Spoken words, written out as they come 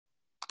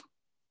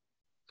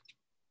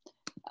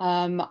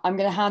I'm going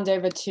to hand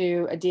over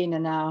to Adina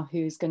now,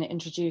 who's going to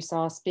introduce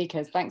our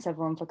speakers. Thanks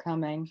everyone for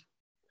coming.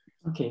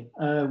 Okay,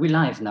 we're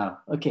live now.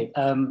 Okay,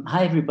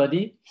 hi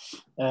everybody.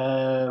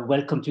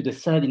 Welcome to the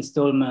third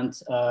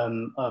installment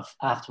of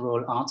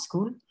Afterall Art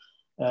School.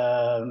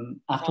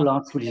 Afterall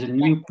Art School is a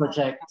new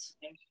project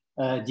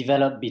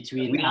developed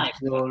between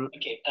Afterall,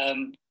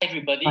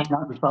 Fine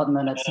Art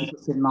Department at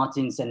St.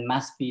 Martin's and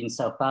MASP in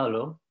Sao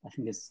Paulo. I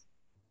think there's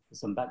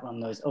some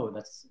background noise. Oh,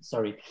 that's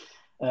sorry.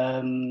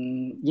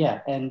 Yeah,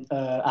 and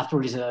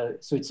Afterall is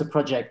so it's a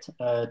project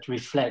to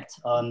reflect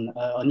on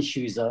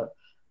issues of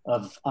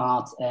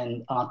art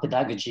and art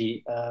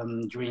pedagogy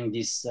during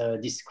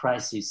this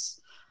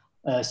crisis.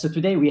 So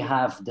today we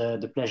have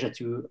the pleasure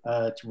to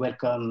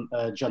welcome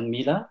John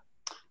Miller,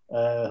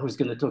 who's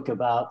going to talk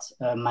about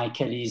Mike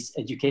Kelley's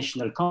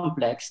educational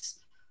complex.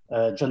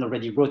 John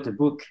already wrote a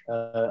book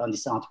on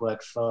this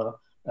artwork for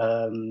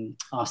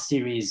our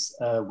series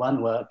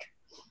One Work.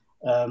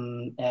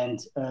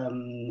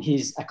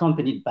 He's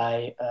accompanied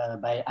by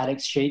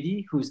Alex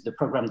Schady, who's the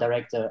program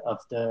director of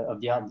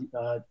the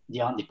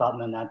art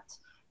department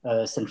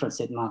at Central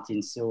St.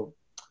 Martin. So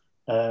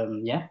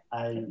yeah,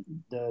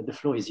 the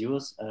floor is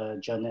yours,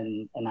 John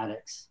and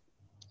Alex.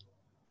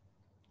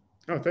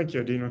 Oh, thank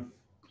you, Adina.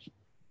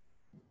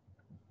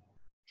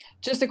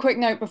 Just a quick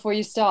note before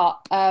you start.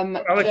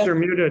 Alex, you're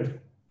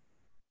muted.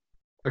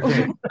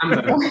 Okay.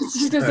 I was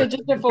just going to say,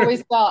 just before we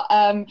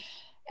start,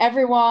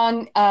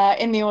 everyone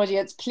in the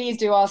audience, please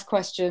do ask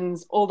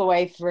questions all the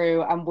way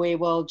through, and we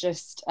will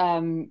just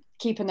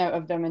keep a note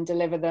of them and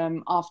deliver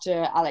them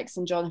after Alex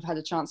and John have had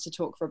a chance to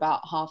talk for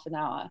about half an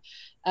hour.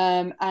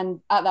 And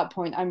at that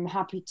point, I'm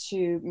happy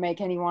to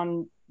make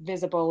anyone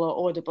visible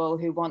or audible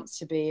who wants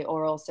to be,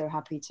 or also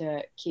happy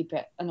to keep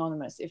it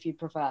anonymous if you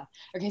prefer.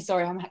 Okay,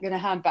 sorry, I'm going to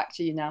hand back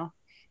to you now.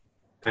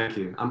 Thank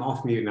you. I'm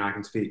off mute now, I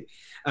can speak.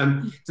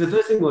 So the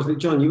first thing was that,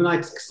 John, you and I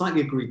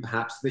slightly agreed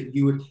perhaps that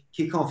you would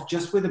kick off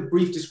just with a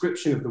brief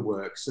description of the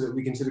work so that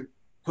we can sort of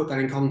put that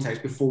in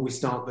context before we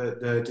start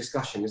the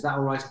discussion. Is that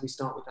all right if we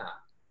start with that?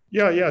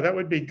 Yeah, that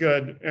would be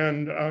good.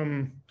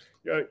 And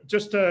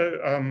just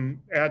to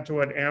add to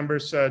what Amber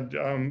said,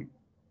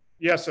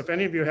 yes, if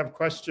any of you have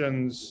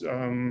questions,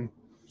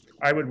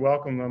 I would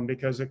welcome them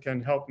because it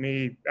can help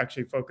me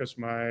actually focus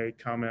my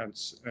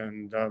comments.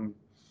 And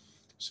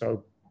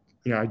so,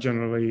 yeah, I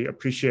generally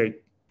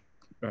appreciate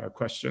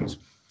questions.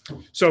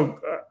 So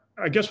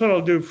I guess what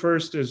I'll do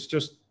first is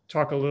just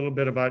talk a little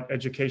bit about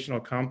educational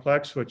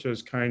complex, which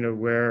is kind of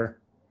where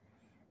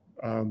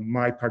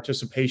my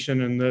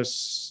participation in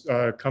this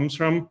comes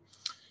from.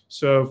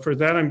 So for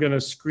that, I'm going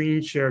to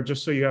screen share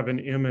just so you have an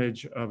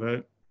image of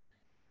it.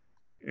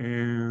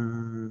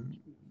 And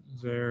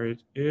there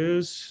it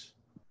is.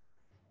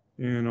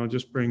 And I'll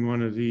just bring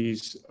one of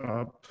these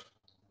up.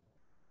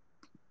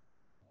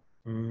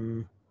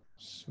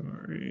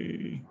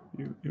 Sorry,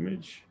 view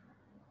image.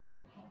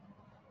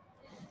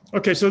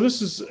 Okay, so this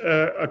is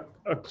a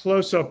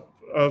close-up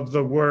of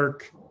the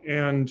work,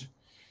 and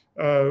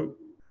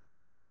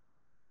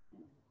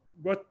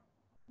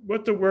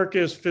what the work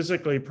is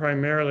physically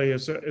primarily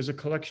is a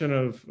collection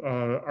of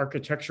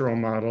architectural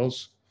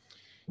models.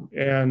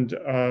 And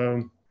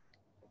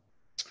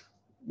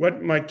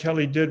what Mike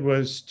Kelley did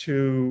was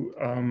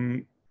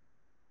to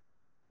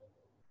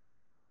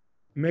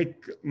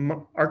make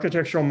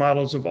architectural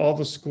models of all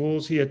the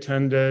schools he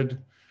attended,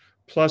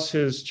 plus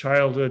his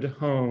childhood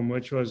home,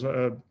 which was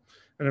an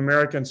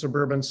American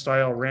suburban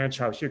style ranch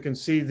house. You can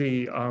see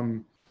the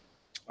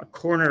a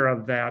corner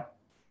of that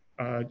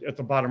at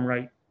the bottom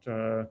right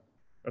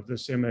of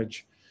this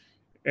image.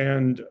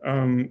 And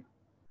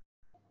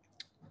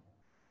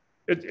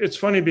it's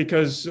funny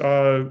because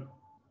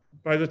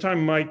by the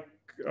time Mike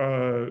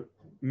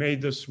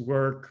made this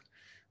work,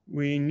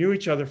 we knew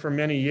each other for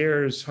many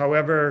years.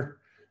 However,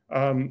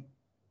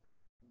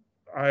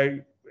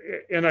 I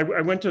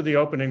went to the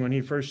opening when he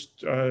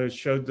first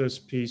showed this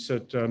piece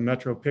at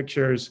Metro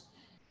Pictures,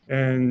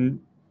 and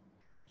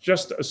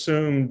just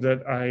assumed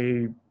that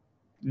I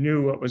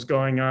knew what was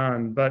going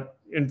on. But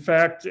in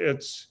fact,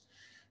 it's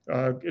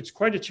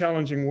quite a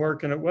challenging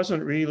work, and it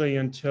wasn't really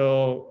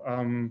until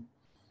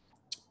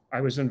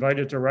I was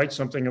invited to write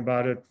something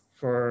about it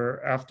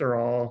for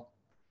Afterall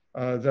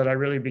that I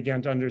really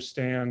began to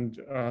understand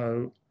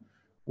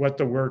what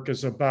the work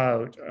is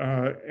about.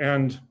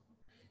 And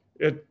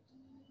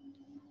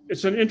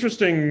it's an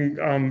interesting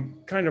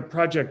kind of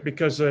project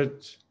because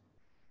it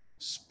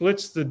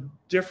splits the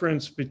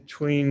difference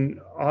between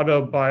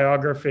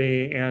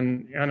autobiography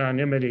and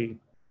anonymity.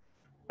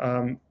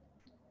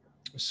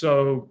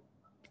 So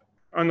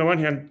on the one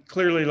hand,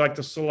 clearly like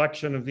the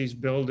selection of these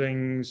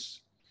buildings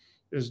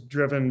is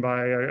driven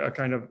by a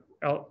kind of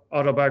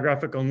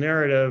autobiographical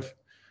narrative.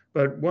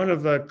 But one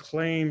of the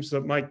claims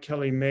that Mike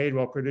Kelley made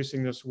while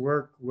producing this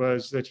work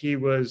was that he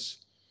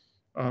was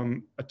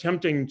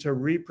attempting to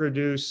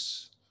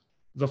reproduce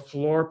the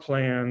floor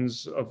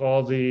plans of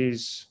all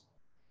these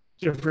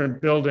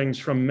different buildings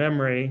from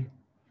memory.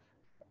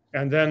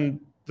 And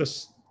then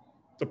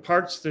the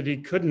parts that he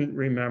couldn't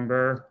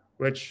remember,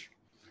 which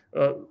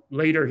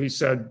later he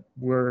said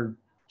were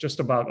just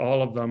about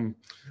all of them,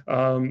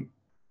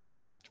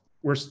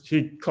 were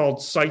he called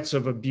sites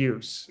of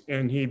abuse.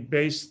 And he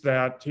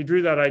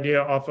drew that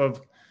idea off of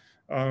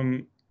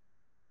a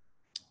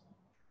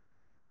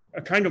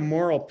kind of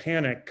moral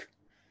panic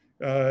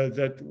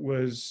that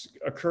was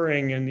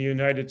occurring in the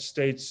United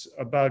States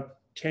about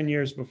 10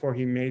 years before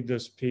he made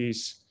this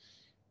piece.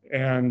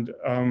 And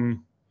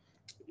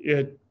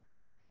it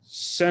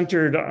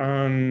centered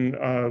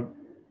on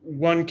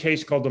one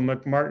case called the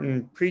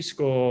McMartin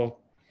preschool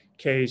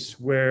case,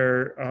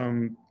 where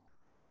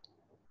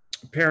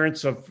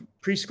parents of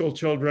preschool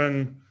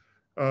children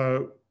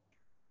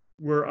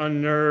were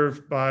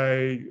unnerved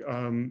by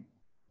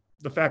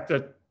the fact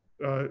that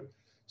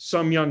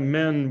some young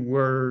men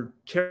were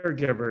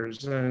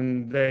caregivers,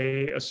 and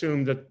they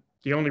assumed that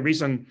the only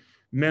reason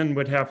men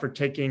would have for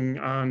taking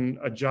on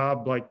a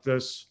job like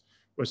this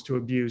was to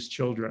abuse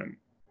children.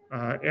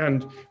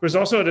 And it was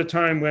also at a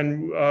time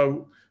when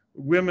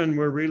women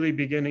were really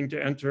beginning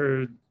to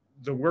enter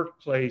the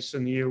workplace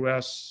in the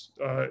US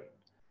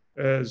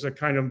as a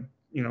kind of,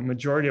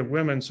 majority of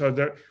women. So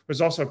that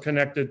was also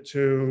connected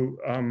to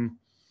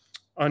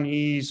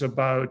unease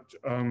about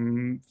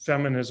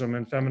feminism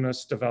and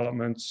feminist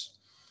developments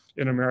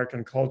in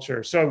American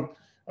culture. So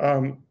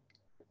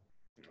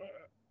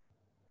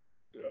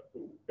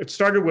it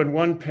started when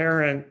one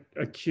parent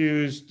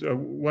accused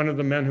one of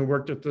the men who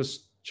worked at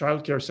this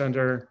childcare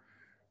center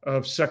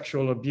of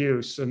sexual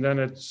abuse, and then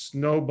it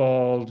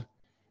snowballed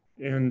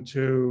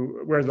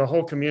into where the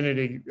whole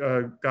community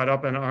got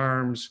up in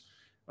arms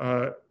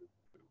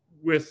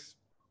with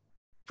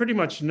pretty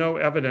much no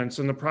evidence.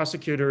 And the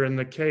prosecutor in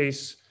the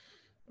case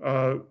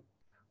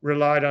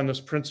relied on this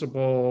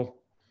principle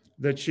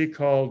that she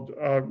called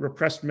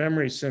repressed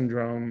memory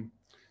syndrome.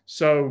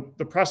 So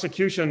the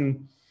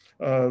prosecution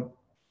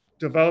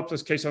developed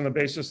this case on the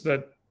basis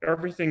that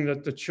everything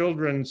that the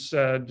children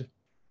said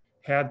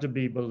had to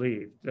be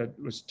believed, that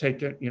was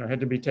taken,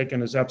 had to be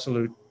taken as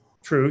absolute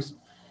truth.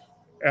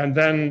 And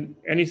then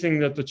anything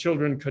that the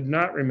children could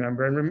not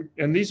remember,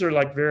 and these are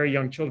like very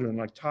young children,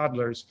 like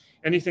toddlers,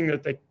 anything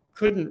that they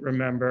couldn't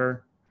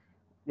remember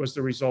was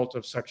the result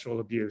of sexual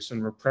abuse,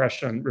 and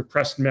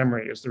repressed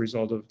memory is the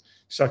result of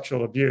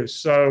sexual abuse.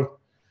 So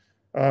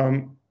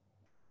in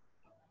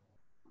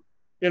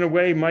a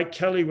way, Mike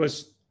Kelley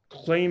was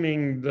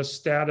claiming the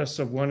status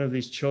of one of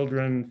these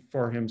children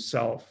for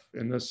himself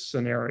in this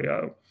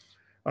scenario,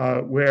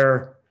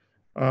 where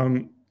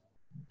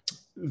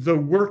the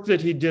work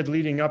that he did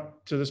leading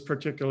up to this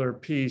particular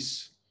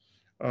piece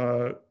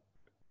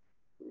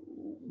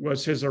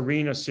was his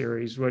Arena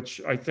series,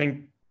 which I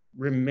think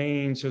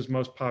remains his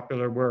most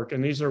popular work.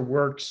 And these are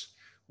works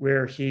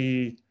where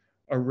he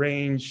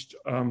arranged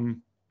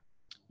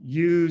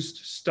used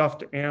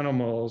stuffed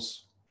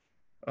animals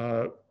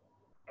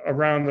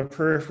around the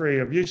periphery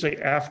of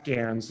usually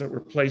Afghans that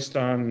were placed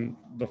on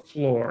the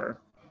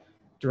floor,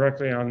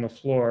 directly on the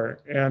floor.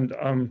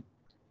 And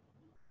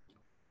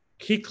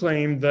he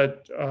claimed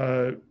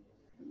that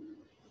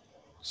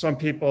some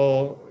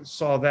people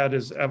saw that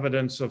as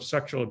evidence of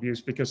sexual abuse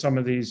because some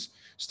of these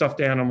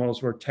stuffed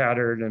animals were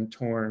tattered and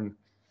torn.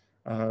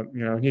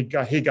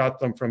 He got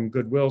them from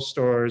Goodwill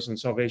stores and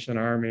Salvation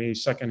Army,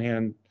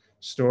 secondhand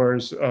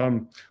stores.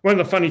 One of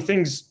the funny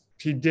things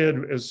he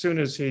did, as soon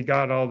as he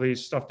got all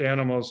these stuffed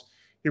animals,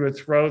 he would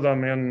throw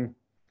them in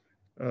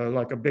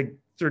like a big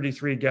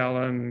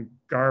 33-gallon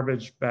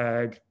garbage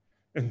bag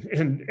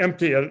and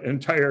empty an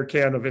entire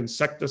can of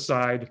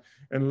insecticide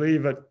and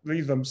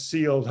leave them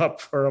sealed up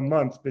for a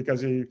month,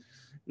 because he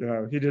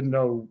didn't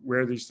know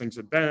where these things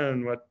had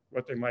been, what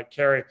they might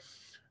carry.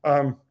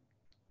 But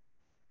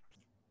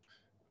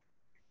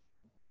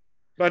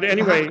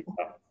anyway,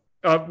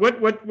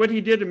 what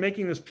he did in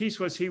making this piece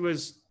was he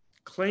was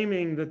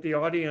claiming that the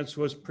audience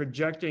was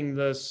projecting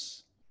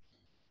this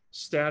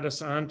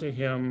status onto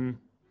him.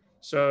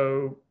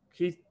 So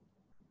he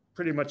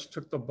pretty much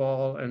took the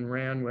ball and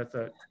ran with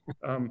it.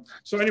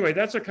 So anyway,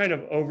 that's a kind of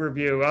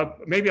overview.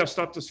 Maybe I'll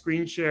stop the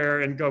screen share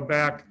and go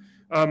back.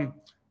 Oh,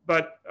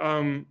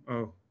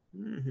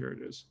 here it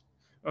is.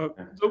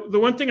 The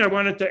one thing I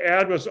wanted to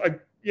add was, I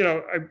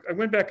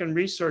went back and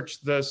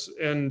researched this,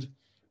 and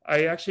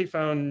I actually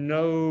found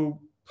no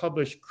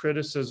published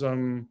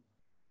criticism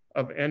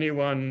of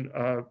anyone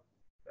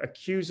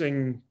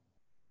accusing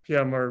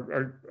him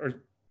or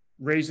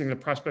raising the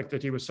prospect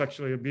that he was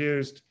sexually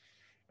abused.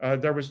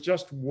 There was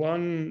just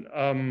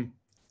one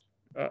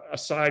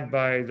aside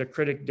by the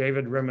critic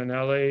David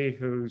Rimonelli,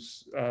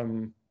 who's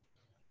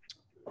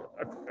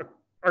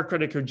art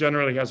critic who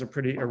generally has a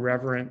pretty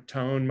irreverent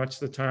tone much of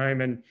the time,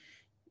 and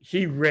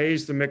he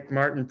raised the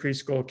McMartin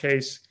preschool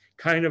case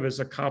kind of as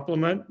a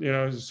compliment,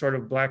 as sort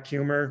of black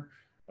humor.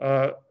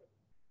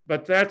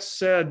 But that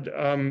said,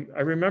 I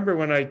remember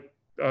when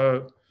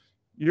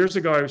years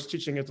ago, I was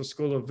teaching at the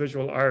School of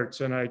Visual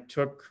Arts, and I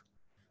took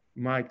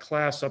my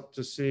class up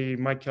to see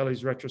Mike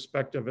Kelley's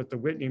retrospective at the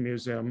Whitney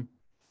Museum.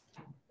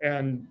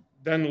 And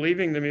then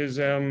leaving the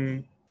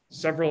museum,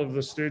 several of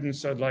the students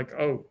said, like,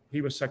 oh,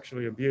 he was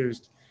sexually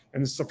abused.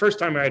 And it's the first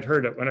time I had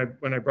heard it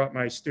when I brought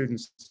my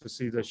students to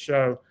see this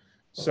show.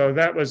 So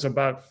that was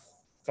about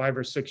 5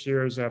 or 6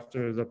 years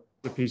after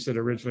the piece had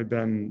originally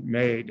been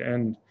made.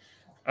 And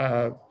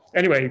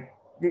anyway,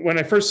 when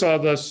I first saw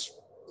this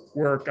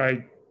work,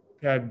 I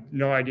had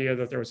no idea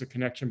that there was a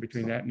connection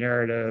between that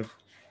narrative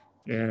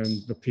and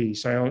the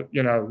piece. So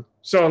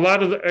a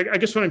lot of I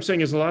guess what I'm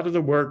saying is a lot of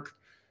the work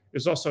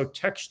is also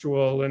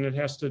textual, and it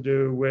has to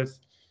do with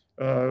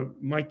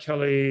Mike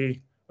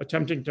Kelley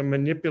attempting to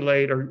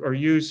manipulate or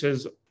use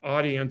his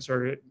audience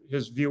or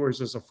his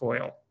viewers as a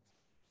foil.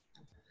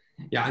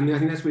 Yeah, I mean, I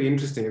think that's really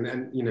interesting.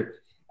 And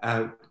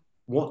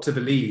what to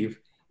believe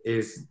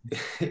is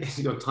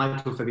your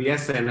title for the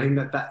essay. And I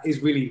think that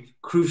is really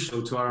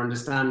crucial to our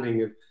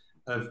understanding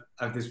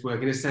of this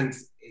work, in a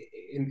sense,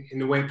 in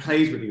the way it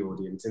plays with the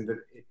audience, and that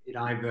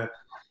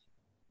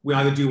we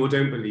either do or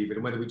don't believe it,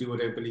 and whether we do or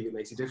don't believe it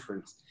makes a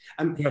difference.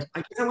 Yes. I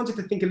guess I wanted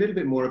to think a little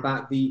bit more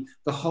about the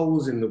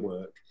holes in the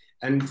work,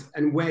 and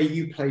where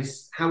you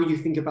place, how you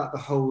think about the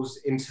holes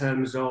in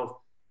terms of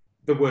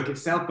the work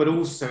itself, but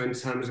also in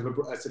terms of a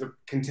sort of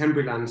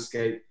contemporary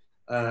landscape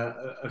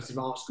of sort of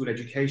art school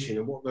education,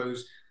 and what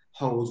those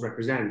holes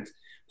represent.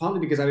 Partly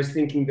because I was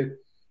thinking that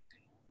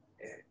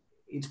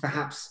it's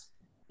perhaps,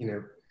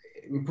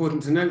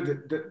 important to note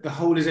that the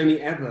whole is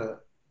only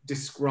ever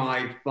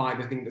described by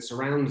the thing that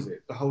surrounds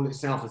it. The whole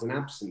itself is an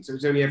absence. So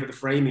it's only ever the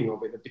framing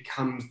of it that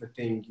becomes the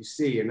thing you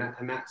see. And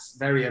that's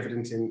very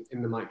evident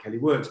in the Mike Kelley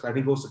works, but I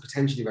think also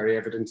potentially very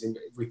evident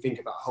if we think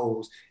about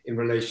holes in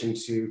relation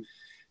to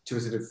a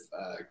sort of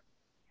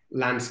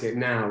landscape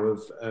now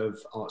of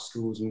art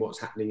schools and what's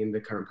happening in the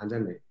current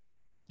pandemic.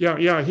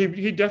 Yeah,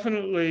 he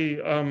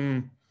definitely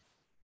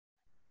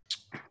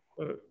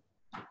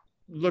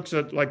looks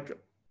at, like,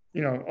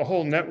 a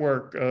whole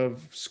network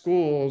of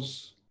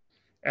schools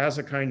as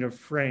a kind of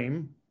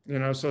frame,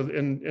 so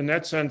in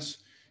that sense,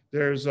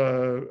 there's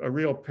a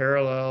real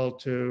parallel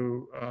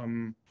to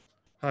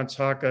Hans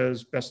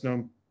Hake's best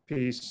known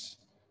piece,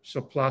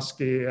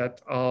 Shoplavsky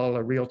et al.,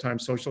 A Real-Time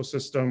Social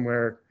System,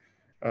 where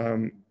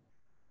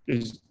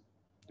Hake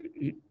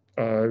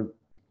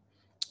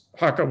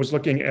was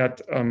looking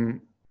at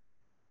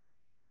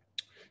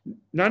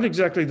not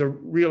exactly the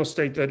real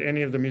estate that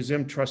any of the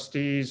museum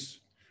trustees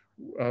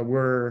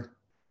were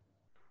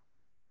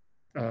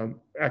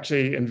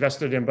actually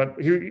invested in, but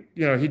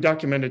he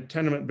documented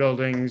tenement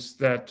buildings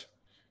that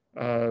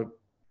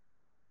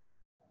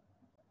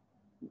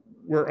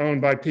were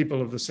owned by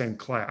people of the same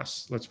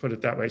class. Let's put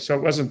it that way. So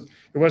it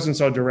wasn't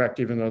so direct,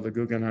 even though the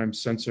Guggenheim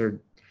censored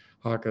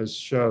Hake's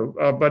show.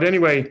 But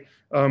anyway,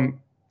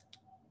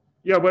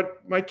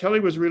 what Mike Kelley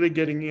was really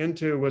getting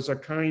into was a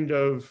kind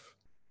of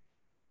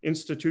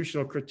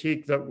institutional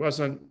critique that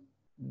wasn't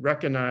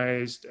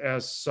recognized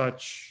as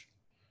such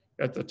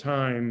at the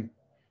time.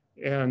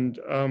 And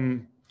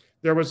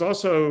there was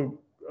also,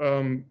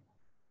 in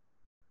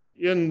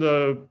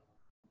the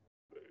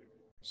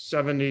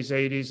 70s,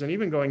 80s, and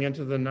even going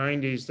into the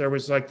 90s, there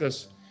was like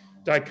this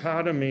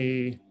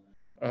dichotomy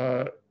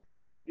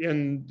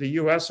in the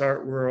US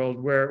art world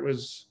where it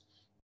was,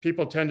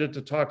 people tended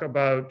to talk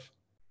about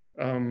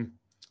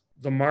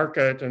the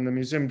market and the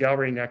museum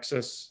gallery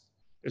nexus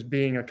as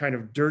being a kind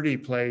of dirty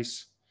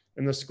place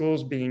and the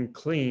schools being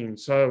clean.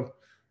 So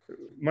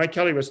Mike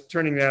Kelley was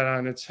turning that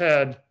on its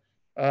head.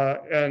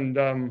 And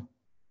then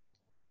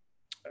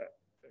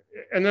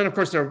of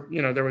course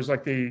there was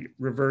like the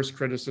reverse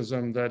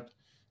criticism that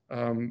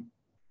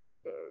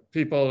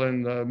people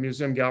in the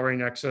museum gallery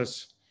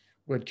nexus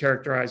would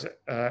characterize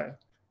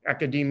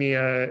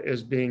academia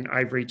as being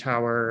ivory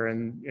tower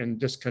and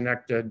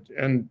disconnected.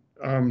 And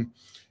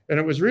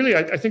it was really,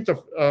 I think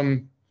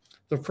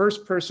the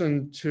first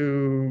person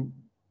to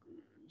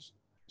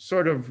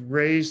sort of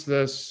raise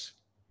this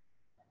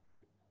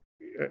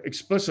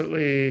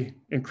explicitly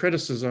in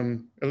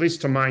criticism, at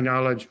least to my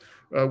knowledge,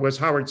 was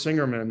Howard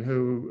Singerman,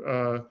 who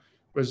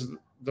was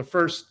the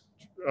first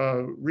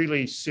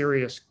really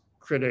serious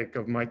critic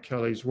of Mike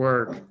Kelley's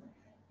work.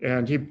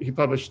 And he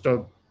published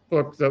a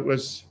book that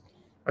was,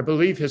 I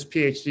believe, his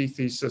PhD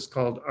thesis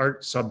called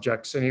Art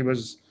Subjects. And he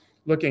was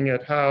looking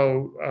at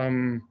how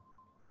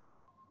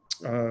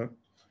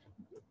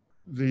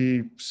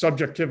the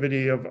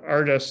subjectivity of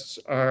artists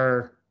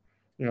are,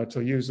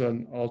 to use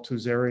an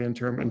Althuserian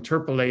term,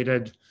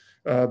 interpolated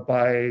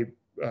by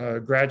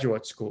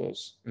graduate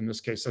schools. In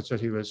this case, that's what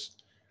he was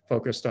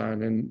focused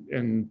on,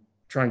 and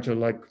trying to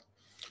look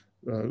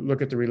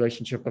at the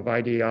relationship of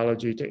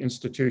ideology to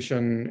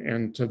institution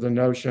and to the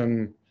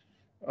notion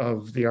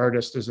of the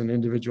artist as an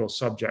individual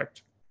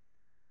subject.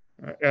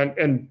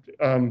 And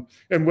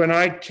when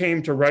I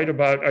came to write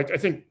about, I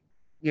think,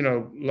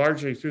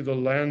 largely through the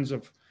lens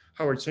of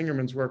Howard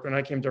Singerman's work, when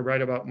I came to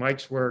write about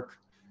Mike's work,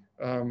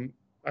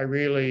 I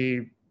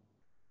really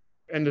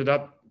ended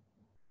up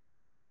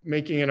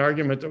making an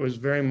argument that was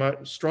very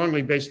much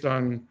strongly based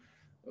on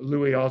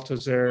Louis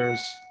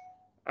Althusser's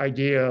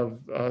idea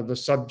of the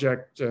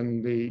subject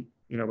and the,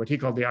 what he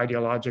called the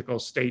ideological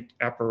state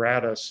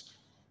apparatus.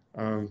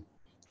 But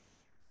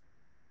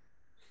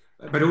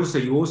also,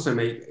 you also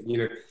make,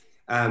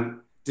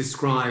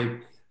 describe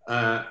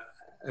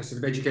a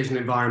sort of educational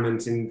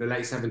environment in the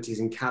late 70s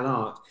in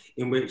CalArt,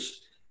 in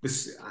which,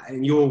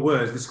 in your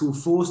words, the school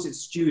forced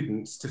its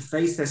students to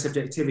face their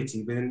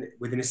subjectivity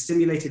within a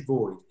simulated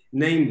void,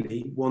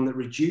 namely one that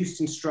reduced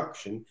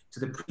instruction to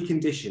the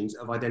preconditions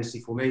of identity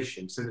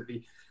formation, so that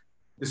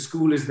the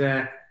school is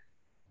there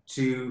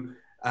to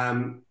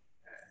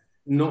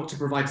not to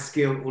provide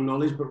skill or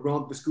knowledge, but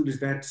rather the school is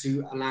there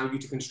to allow you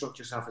to construct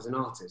yourself as an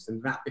artist,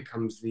 and that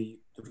becomes the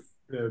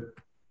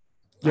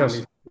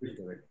yes.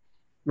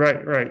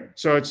 Right, right.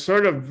 So it's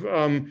sort of,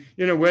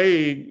 in a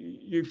way,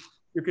 you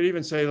could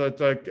even say that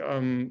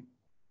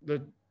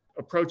the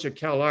approach at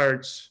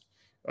CalArts,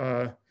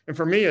 and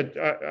for me,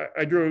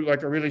 I drew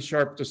like a really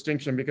sharp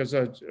distinction because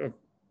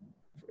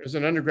as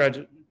an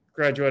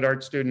undergraduate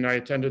art student, I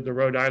attended the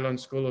Rhode Island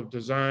School of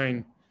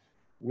Design,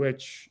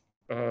 which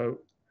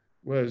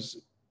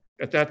was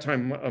at that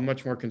time a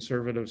much more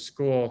conservative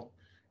school.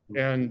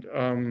 And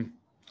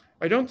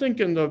I don't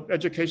think in the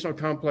educational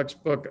complex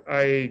book,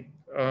 I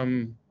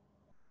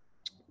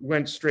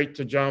went straight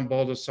to John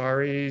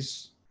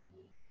Baldessari's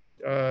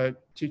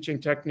teaching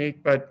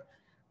technique, but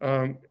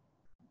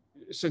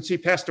since he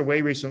passed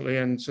away recently,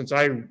 and since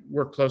I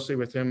worked closely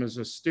with him as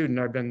a student,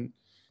 I've been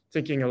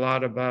thinking a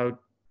lot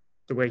about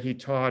the way he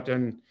taught.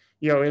 And,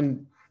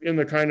 in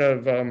the kind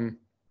of,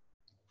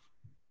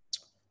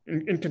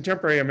 in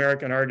contemporary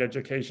American art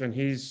education,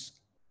 he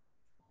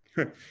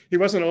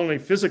wasn't only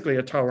physically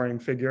a towering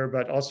figure,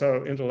 but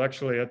also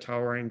intellectually a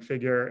towering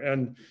figure.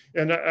 And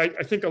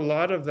I think a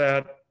lot of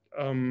that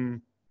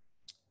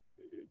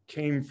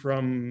came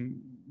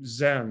from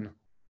Zen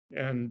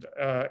and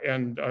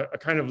a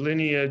kind of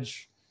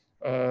lineage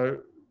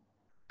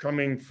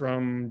coming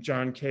from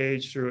John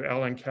Cage through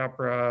Alan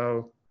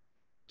Caprow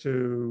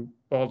to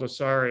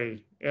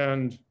Baldessari.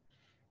 And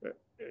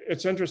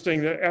it's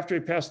interesting that after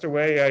he passed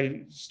away,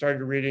 I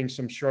started reading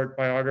some short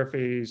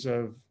biographies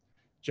of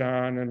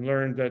John and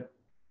learned that,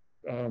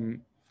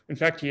 in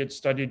fact, he had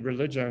studied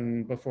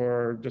religion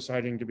before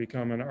deciding to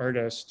become an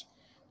artist.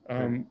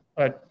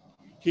 But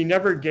he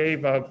never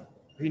gave a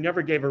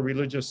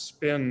religious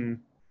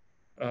spin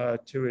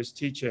to his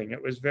teaching.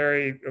 It was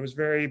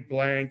very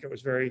blank. It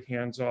was very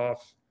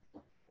hands-off,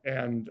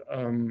 and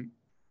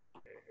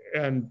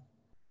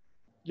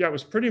yeah, it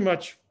was pretty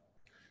much.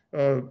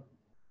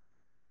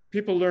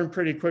 People learned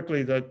pretty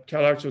quickly that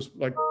CalArts was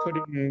like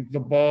putting the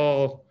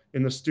ball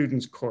in the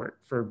student's court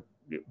for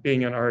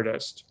being an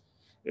artist,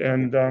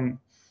 and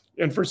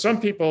for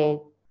some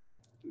people,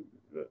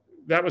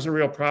 that was a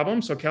real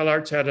problem. So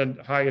CalArts had a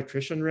high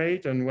attrition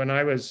rate, and when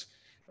I was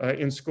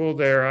in school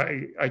there,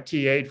 I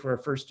TA'd for a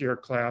first-year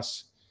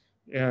class,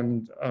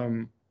 and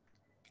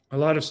a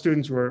lot of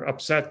students were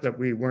upset that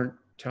we weren't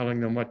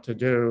telling them what to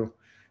do.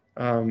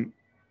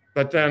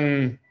 But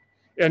then,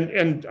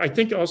 and I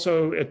think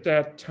also at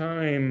that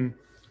time,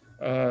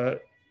 in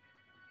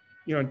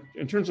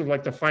terms of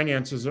like the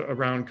finances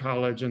around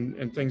college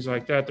and things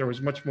like that, there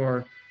was much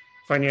more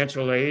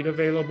financial aid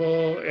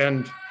available,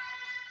 and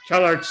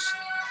CalArts,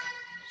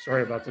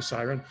 sorry about the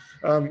siren,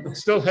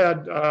 still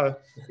had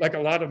like a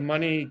lot of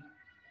money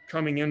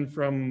coming in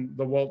from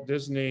the Walt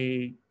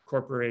Disney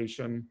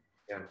Corporation.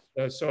 Yeah.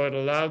 So it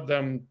allowed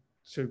them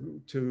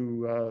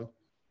to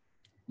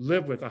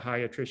live with a high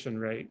attrition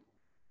rate.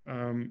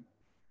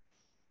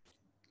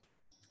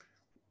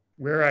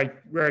 Where I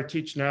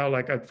teach now,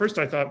 like at first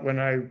I thought when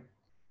I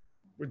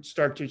would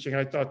start teaching,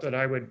 I thought that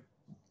I would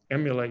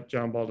emulate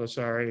John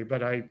Baldessari,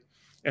 but I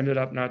ended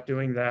up not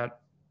doing that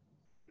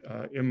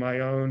in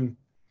my own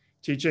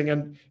teaching.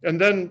 And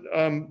then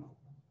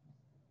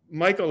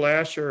Michael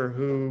Asher,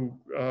 who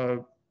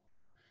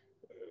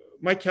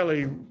Mike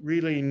Kelley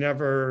really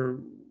never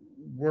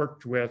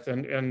worked with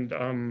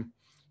and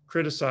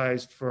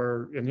criticized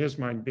for, in his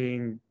mind,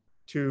 being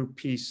too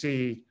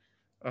PC,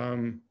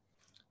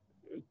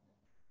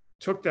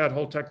 took that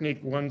whole technique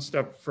one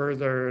step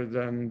further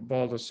than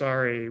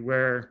Baldessari,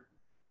 where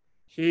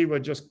he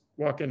would just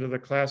walk into the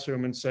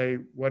classroom and say,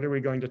 what are we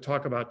going to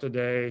talk about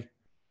today?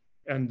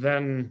 And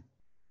then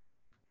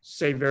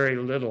say very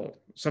little.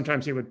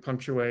 Sometimes he would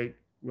punctuate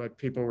what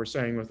people were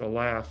saying with a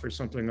laugh or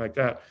something like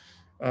that.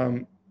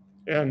 And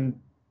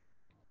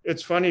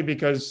it's funny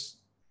because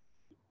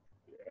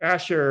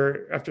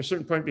Asher, after a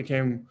certain point,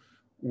 became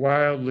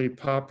wildly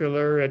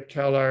popular at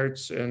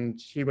CalArts,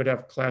 and he would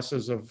have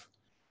classes of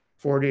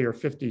 40 or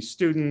 50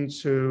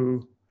 students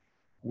who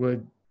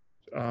would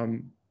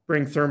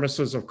bring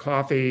thermoses of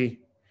coffee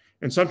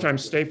and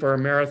sometimes stay for a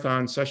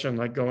marathon session,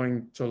 like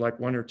going to like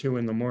 1 or 2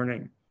 in the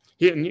morning.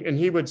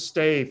 He would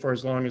stay for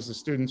as long as the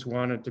students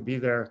wanted to be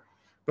there.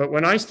 But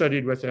when I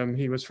studied with him,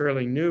 he was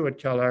fairly new at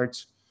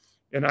CalArts,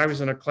 and I was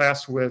in a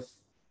class with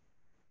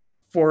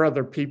 4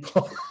 other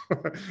people.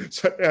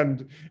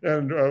 and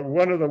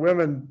one of the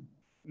women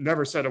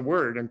never said a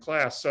word in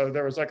class. So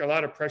there was like a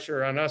lot of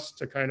pressure on us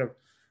to kind of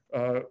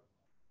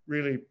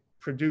really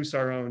produce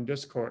our own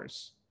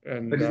discourse.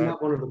 And but isn't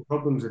that one of the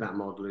problems of that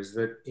model, is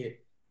that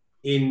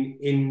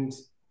in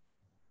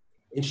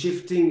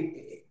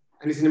shifting,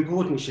 and it's an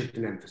important shift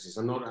in emphasis.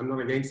 I'm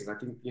not against it. I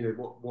think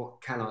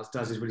what CalArts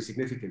does is really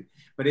significant.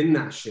 But in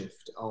that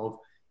shift of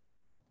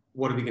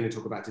what are we going to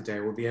talk about today,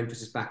 or the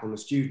emphasis back on the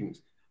student,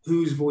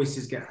 whose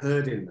voices get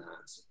heard in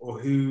that, or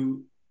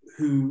who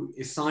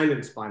is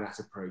silenced by that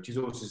approach is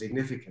also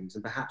significant.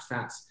 And perhaps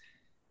that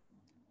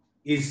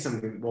is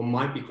something that one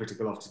might be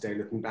critical of today,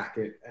 looking back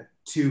at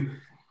two.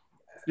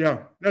 Yeah,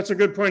 that's a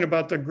good point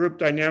about the group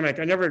dynamic.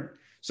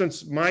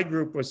 Since my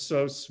group was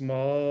so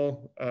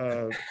small,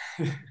 I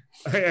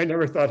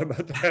never thought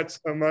about that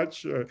so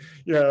much.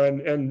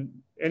 And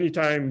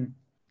anytime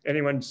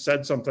anyone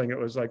said something, it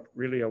was like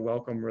really a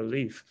welcome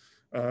relief.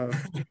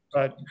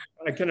 But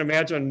I can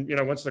imagine,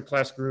 once the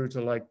class grew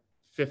to like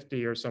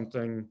 50 or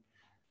something,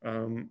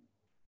 the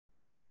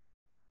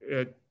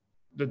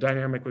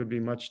dynamic would be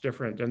much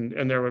different.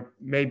 And there were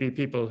maybe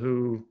people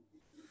who,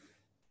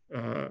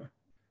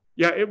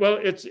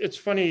 it's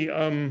funny.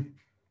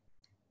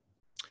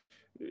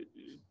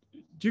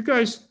 Do you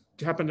guys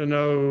happen to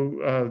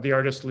know the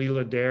artist Lee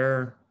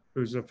Ledare,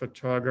 who's a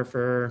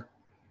photographer?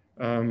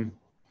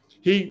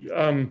 He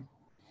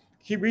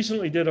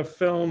recently did a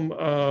film,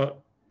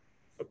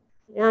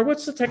 or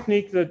what's the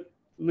technique that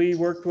Lee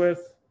worked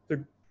with?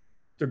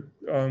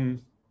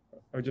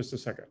 Just a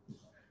second.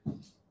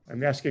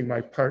 I'm asking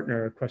my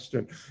partner a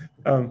question.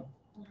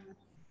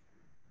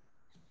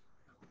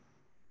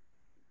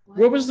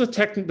 What was the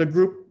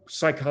group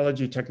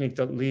psychology technique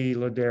that Lee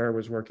Ledare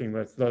was working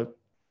with?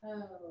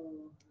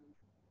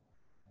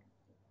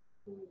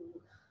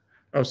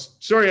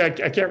 Sorry, I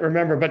can't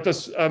remember, but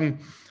this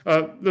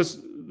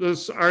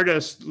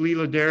artist, Lee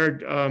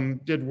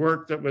Ledare, did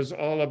work that was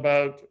all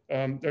about,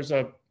 there's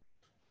a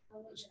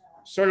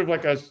sort of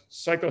like a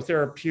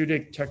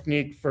psychotherapeutic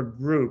technique for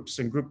groups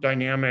and group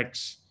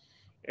dynamics.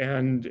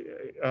 And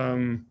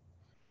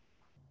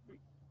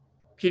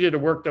he did a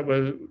work that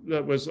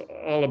was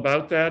all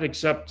about that,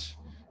 except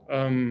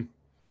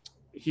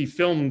he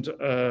filmed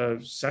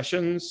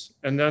sessions,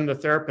 and then the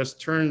therapist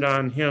turned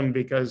on him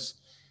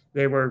because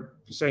they were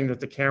saying that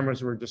the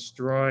cameras were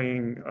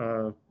destroying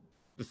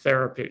the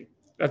therapy.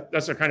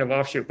 That's a kind of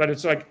offshoot, but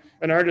it's like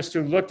an artist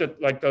who looked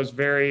at like those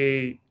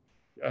very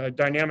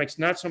dynamics,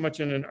 not so much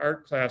in an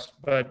art class,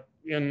 but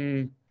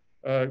he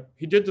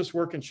did this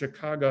work in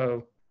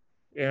Chicago,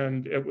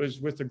 and it was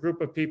with a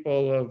group of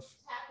people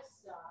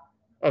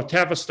of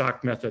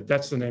Tavistock method.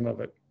 That's the name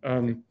of it.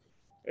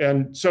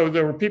 And so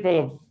there were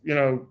people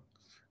of,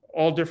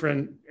 all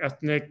different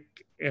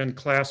ethnic and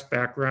class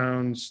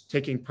backgrounds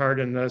taking part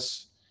in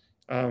this.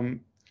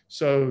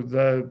 So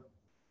the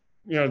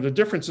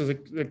differences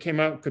that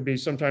came out could be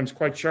sometimes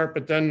quite sharp,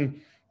 but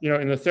then,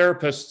 in the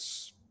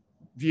therapist's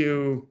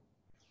view,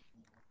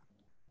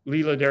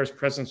 Lee Ledare's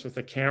presence with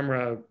the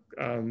camera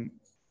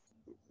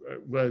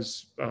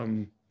was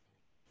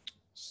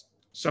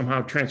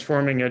somehow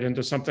transforming it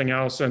into something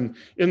else. And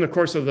in the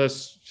course of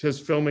his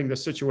filming the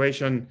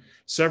situation,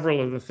 several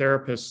of the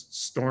therapists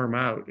storm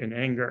out in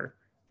anger.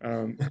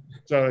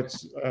 So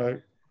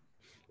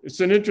it's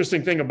an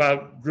interesting thing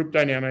about group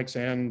dynamics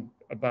and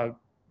about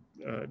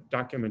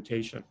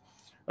documentation.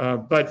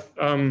 But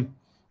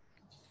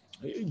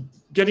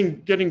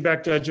getting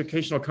back to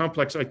educational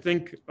complex, I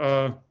think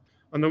on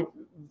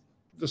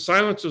the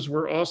silences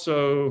were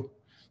also,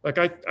 like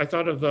I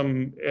thought of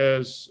them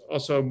as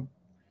also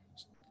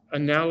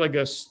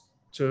analogous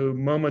to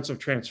moments of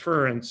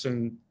transference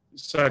in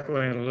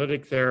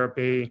psychoanalytic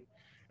therapy.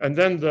 And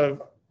then the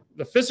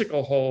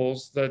physical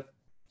holes that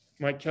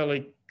Mike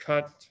Kelley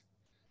cut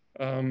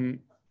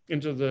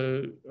into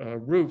the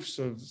roofs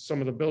of some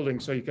of the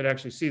buildings so you could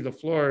actually see the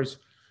floors.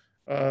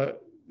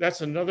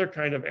 That's another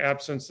kind of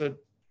absence that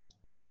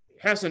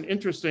has an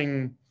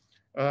interesting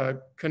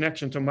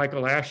connection to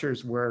Michael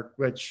Asher's work,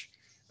 which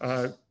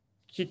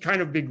he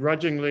kind of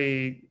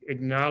begrudgingly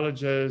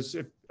acknowledges.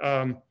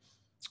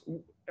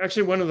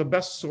 Actually, one of the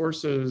best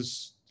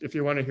sources, if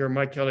you want to hear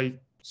Mike Kelley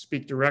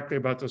speak directly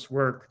about this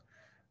work,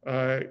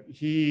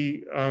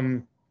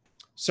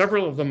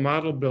 several of the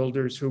model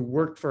builders who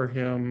worked for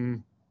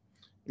him,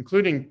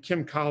 including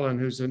Kim Collin,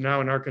 who's now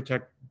an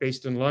architect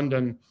based in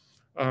London,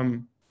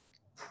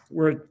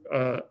 were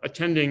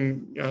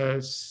attending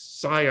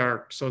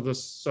SCIARC, so the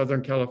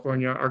Southern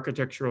California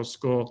Architectural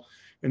School,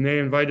 and they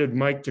invited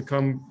Mike to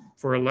come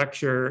for a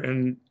lecture,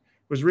 and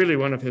was really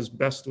one of his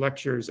best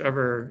lectures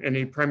ever. And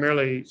he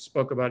primarily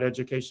spoke about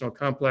educational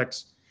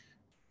complex,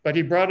 but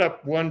he brought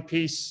up one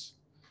piece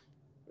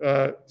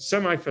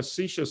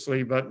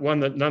semi-facetiously, but one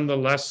that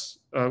nonetheless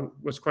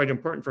was quite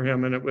important for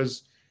him. And it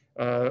was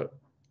a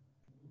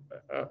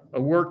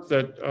work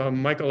that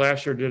Michael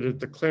Asher did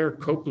at the Claire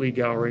Copley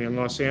Gallery in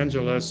Los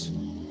Angeles,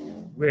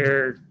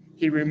 where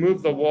he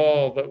removed the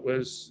wall that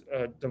was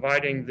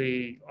dividing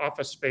the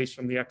office space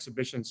from the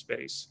exhibition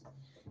space.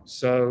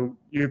 So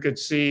you could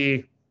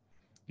see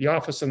the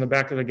office in the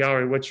back of the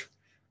gallery, which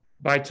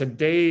by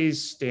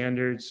today's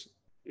standards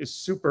is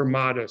super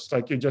modest.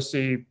 Like you just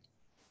see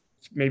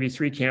maybe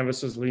 3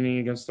 canvases leaning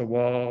against the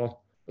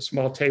wall, a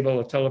small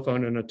table, a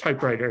telephone, and a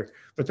typewriter.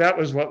 But that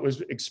was what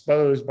was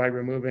exposed by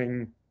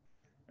removing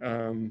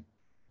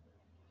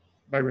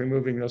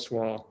this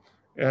wall.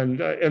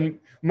 And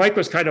Mike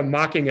was kind of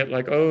mocking it,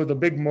 like, oh, the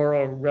big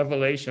moral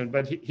revelation.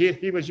 But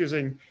he was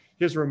using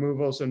his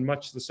removals in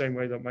much the same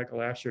way that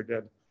Michael Asher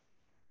did.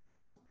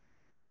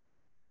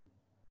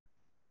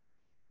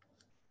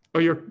 Oh,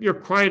 you're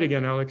quiet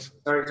again, Alex.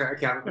 Sorry,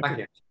 okay, I'm back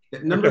again.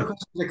 A number of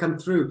questions that come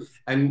through,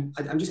 and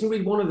I'm just going to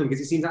read one of them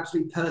because it seems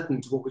absolutely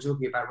pertinent to what we're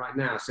talking about right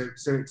now. So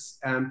it's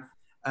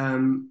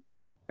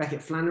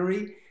Beckett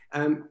Flannery.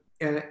 In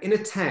a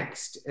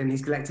text in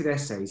his collected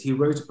essays, he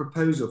wrote a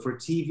proposal for a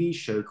TV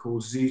show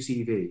called Zoo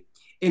TV.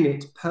 In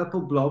it,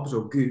 purple blobs,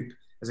 or goop,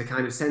 as a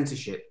kind of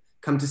censorship,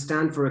 come to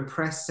stand for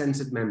repressed,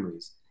 censored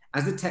memories.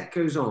 As the text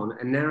goes on,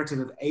 a narrative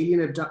of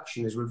alien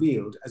abduction is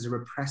revealed as a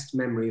repressed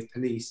memory of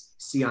police,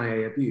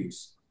 CIA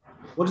abuse.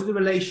 What is the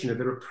relation of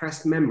the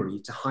repressed memory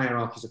to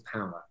hierarchies of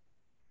power?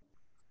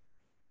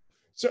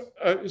 So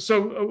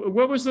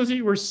what was this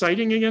you were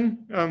citing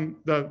again?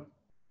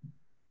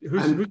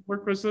 Whose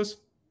work was this?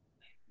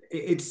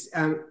 It's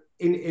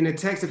in a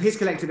text of his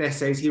collected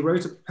essays. He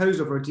wrote a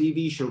proposal for a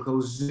TV show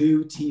called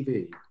Zoo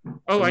TV.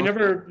 Oh, so I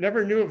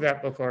never knew of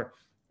that before.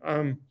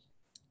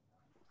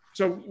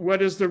 So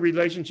what is the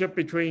relationship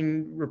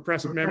between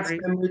repressed memory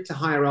to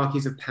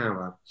hierarchies of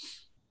power?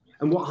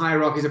 And what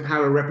hierarchies of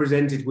power are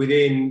represented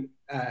within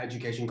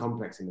education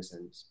complex in a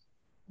sense?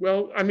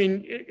 Well, I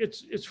mean,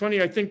 it's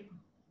funny. I think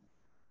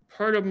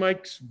part of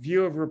Mike's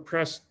view of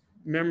repressed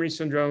memory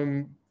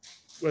syndrome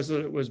was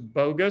that it was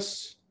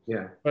bogus.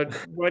 Yeah. But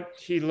what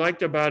he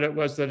liked about it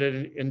was that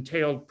it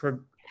entailed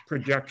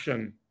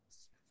projection.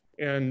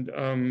 And,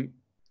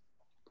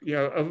 you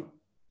know,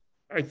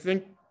 I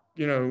think,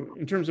 you know,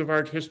 in terms of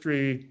art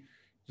history,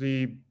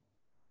 the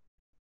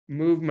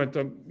movement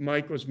that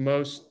Mike was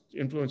most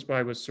influenced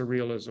by was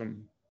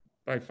surrealism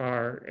by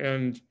far.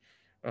 And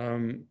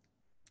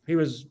he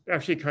was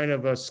actually kind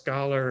of a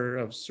scholar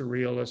of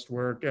surrealist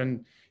work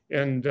and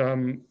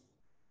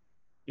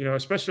you know,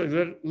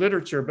 especially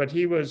literature, but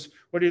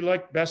what he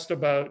liked best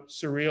about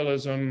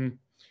surrealism,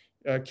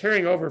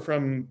 carrying over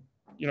from,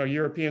 you know,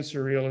 European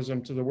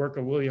surrealism to the work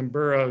of William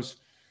Burroughs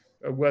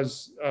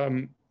was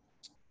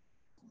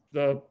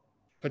the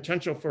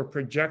potential for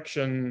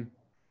projection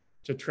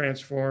to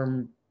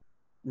transform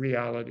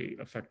reality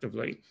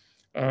effectively.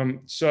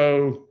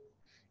 So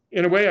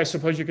in a way, I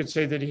suppose you could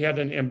say that he had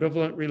an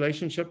ambivalent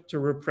relationship to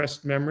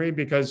repressed memory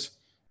because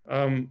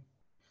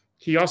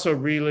he also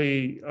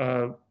really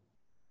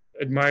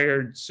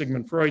admired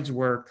Sigmund Freud's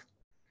work.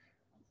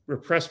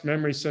 Repressed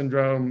memory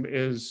syndrome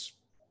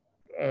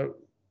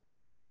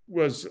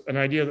was an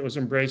idea that was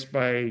embraced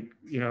by,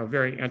 you know,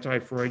 very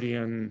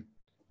anti-Freudian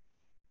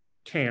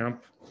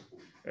camp.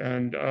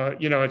 And,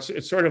 you know,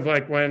 it's sort of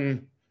like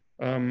when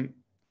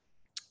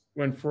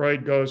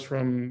Freud goes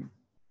from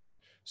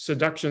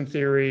seduction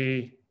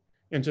theory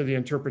into the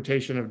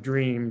interpretation of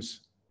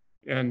dreams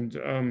and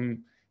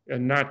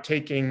not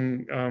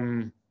taking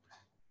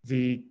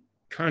the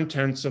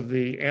contents of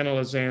the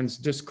analysand's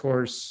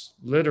discourse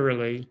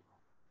literally.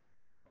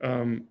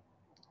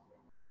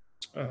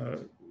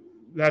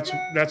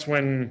 That's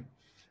when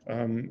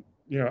you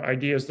know,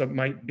 ideas that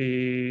might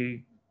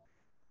be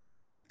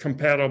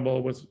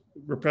compatible with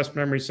repressed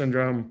memory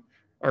syndrome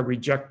are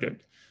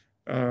rejected.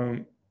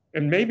 And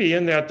maybe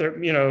in that there,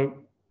 you know,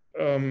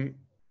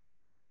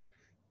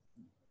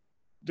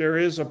 there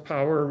is a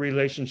power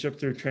relationship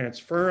through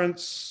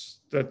transference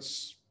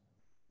that's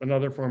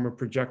another form of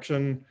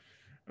projection.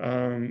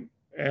 And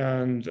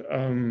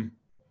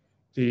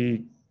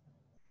the,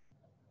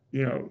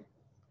 you know,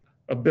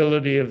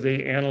 ability of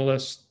the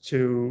analyst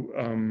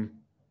to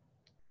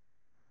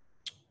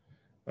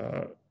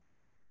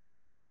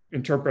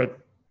interpret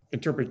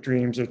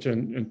dreams or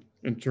to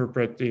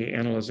interpret the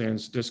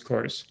analysand's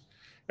discourse.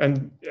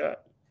 And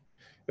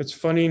it's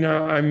funny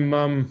now,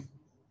 I'm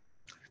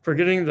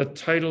forgetting the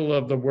title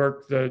of the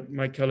work that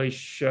Mike Kelley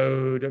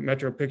showed at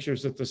Metro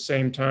Pictures at the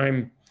same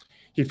time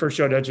he first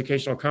showed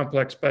Educational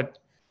Complex, but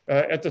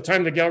at the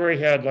time the gallery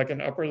had like an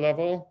upper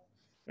level,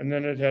 and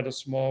then it had a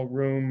small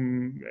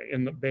room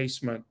in the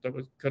basement that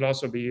could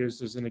also be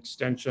used as an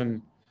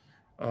extension.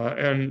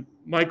 And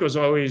Mike was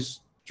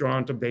always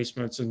drawn to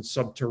basements and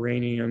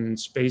subterranean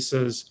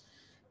spaces.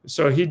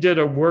 So he did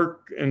a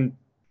work, and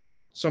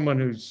someone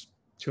who's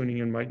tuning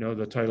in might know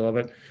the title of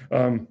it.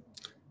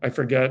 I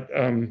forget,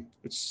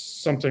 it's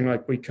something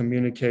like we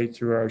communicate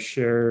through our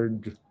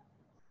shared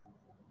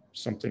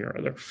something or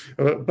other.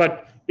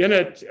 But in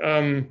it,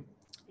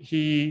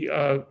 he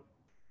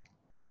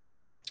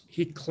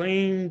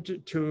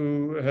claimed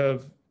to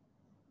have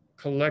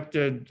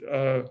collected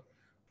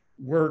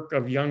work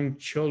of young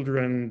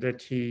children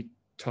that he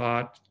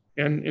taught.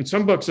 And in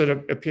some books, it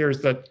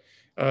appears that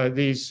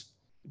these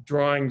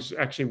drawings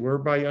actually were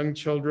by young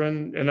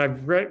children. And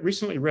I've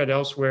recently read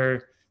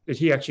elsewhere that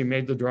he actually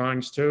made the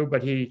drawings too,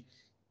 but he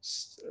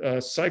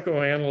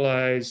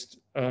psychoanalyzed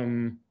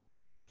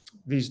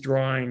these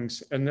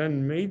drawings and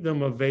then made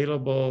them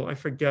available. I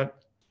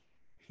forget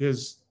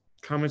his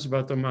comments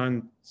about them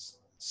on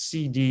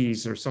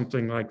CDs or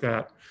something like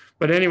that.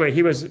 But anyway,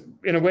 he was,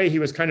 in a way, he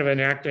was kind of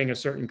enacting a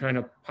certain kind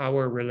of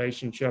power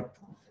relationship.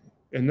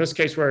 In this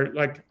case, where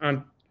like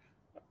on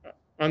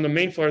the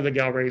main floor of the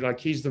gallery, like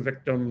he's the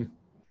victim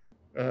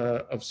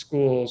of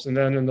schools. And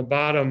then in the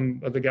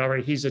bottom of the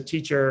gallery, he's a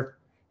teacher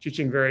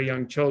teaching very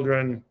young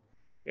children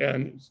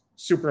and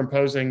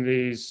superimposing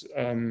these,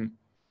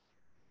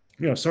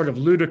 sort of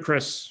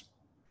ludicrous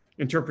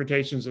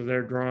interpretations of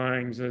their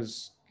drawings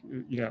as,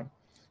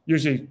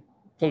 usually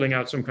pulling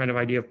out some kind of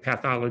idea of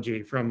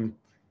pathology from,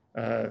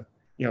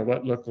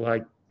 what looked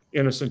like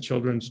innocent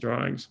children's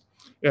drawings.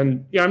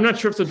 And yeah, I'm not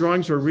sure if the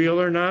drawings were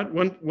real or not.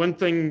 One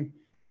thing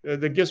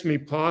that gives me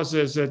pause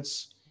is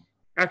it's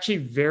actually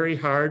very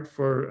hard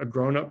for a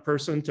grown-up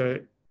person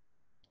to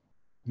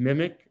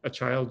mimic a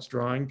child's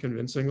drawing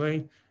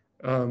convincingly.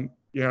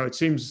 It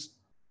seems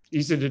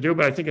easy to do,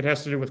 but I think it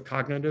has to do with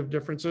cognitive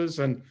differences.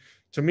 And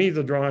to me,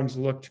 the drawings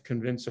looked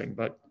convincing,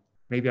 but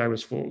maybe I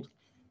was fooled.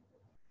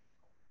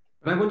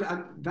 But I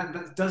wonder,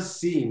 that does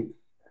seem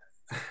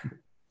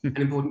an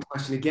important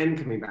question, again,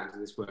 coming back to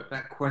this work,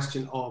 that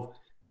question of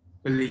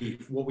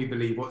belief, what we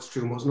believe, what's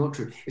true and what's not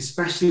true,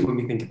 especially when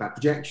we think about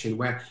projection,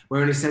 where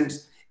in a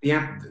sense,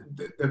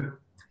 the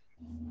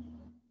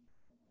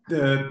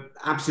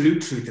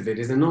absolute truth of it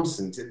is a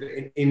nonsense.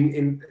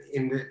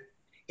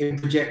 In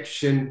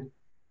projection,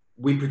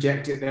 we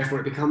project it, therefore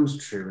it becomes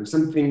true. And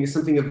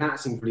something of that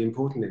seems really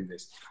important in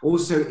this.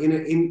 Also,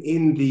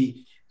 in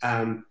the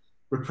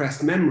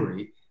repressed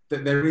memory,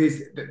 that there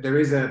is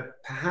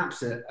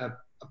perhaps a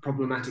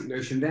problematic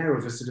notion there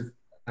of a sort of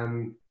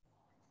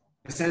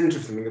the center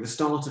of something, or the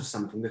start of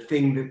something, the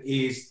thing that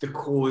is the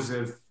cause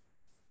of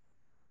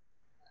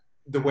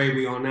the way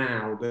we are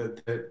now,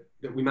 that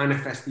we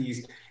manifest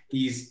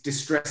these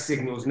distress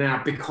signals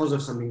now because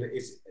of something that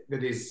is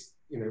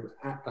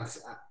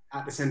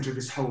at the center of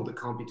this whole that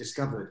can't be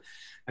discovered.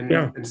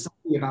 And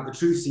something about the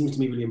truth seems to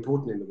me really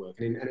important in the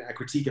work, and a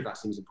critique of that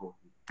seems important.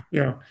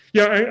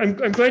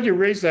 I'm glad you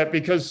raised that,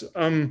 because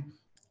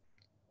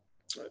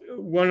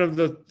one of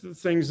the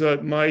things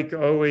that Mike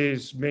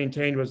always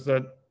maintained was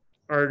that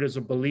art is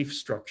a belief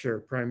structure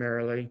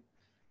primarily.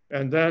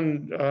 And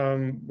then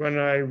when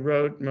I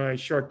wrote my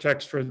short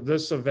text for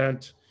this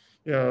event,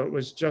 it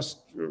was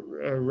just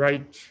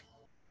right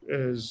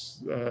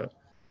as the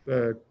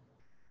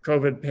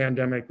COVID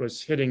pandemic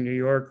was hitting New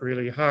York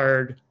really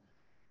hard.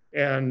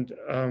 And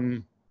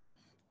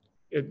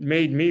it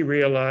made me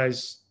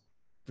realize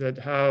that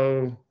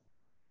how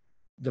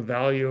the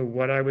value of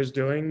what I was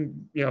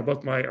doing,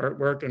 both my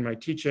artwork and my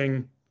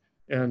teaching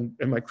and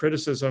my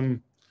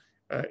criticism,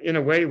 in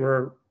a way,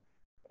 were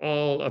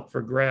all up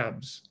for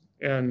grabs.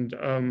 And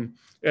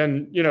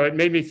it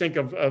made me think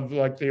of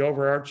like the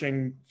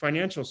overarching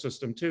financial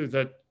system too,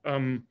 that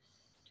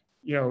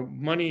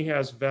money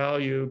has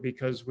value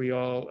because we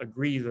all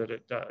agree that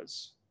it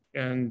does.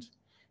 And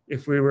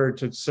if we were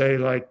to say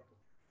like,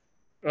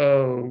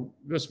 oh,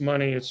 this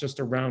money, it's just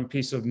a round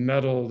piece of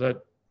metal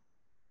that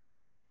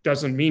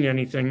doesn't mean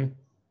anything,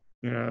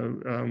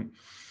 then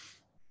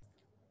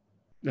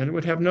it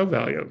would have no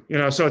value.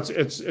 So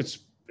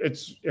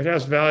it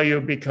has value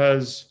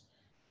because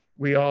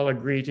we all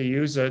agree to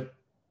use it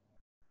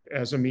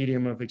as a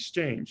medium of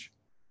exchange.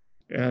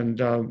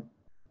 And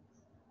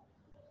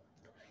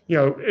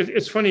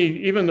it's funny,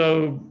 even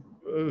though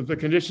the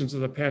conditions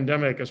of the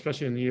pandemic,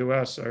 especially in the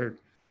US, are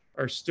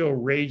still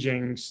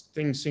raging,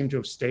 things seem to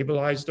have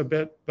stabilized a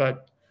bit.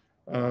 But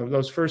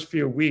those first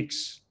few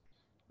weeks,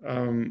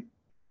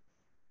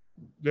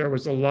 there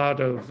was a lot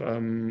of,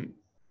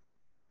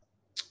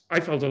 I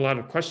felt a lot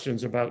of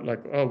questions about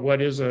like, oh,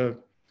 what is a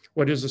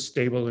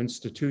stable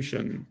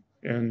institution?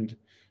 And,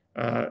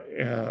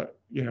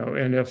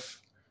 and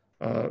if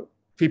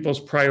people's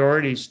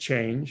priorities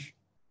change,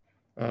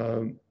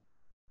 what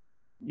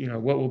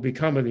will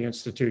become of the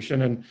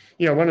institution? And,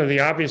 one of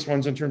the obvious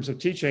ones in terms of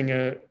teaching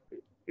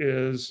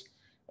is,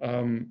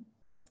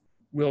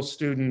 will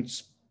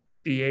students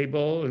be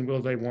able and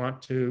will they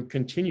want to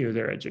continue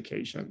their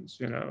educations,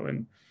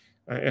 and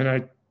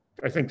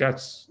I think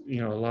that's,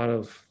 a lot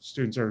of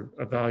students are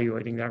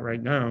evaluating that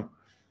right now.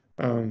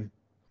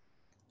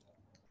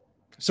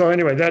 So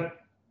anyway,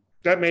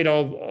 that made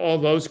all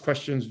those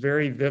questions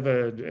very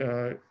vivid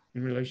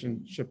in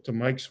relationship to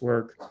Mike's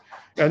work.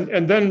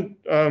 And then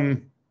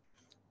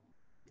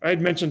I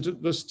had mentioned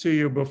this to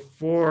you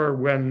before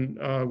when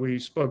we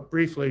spoke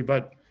briefly,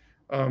 but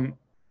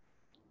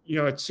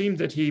it seemed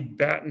that he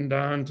battened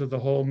on to the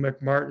whole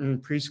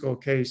McMartin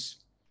preschool case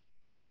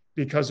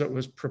because it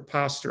was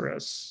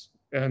preposterous,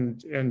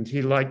 and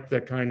he liked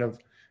the kind of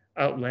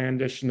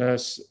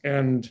outlandishness.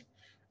 And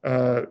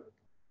at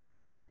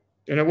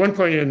one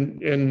point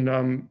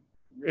in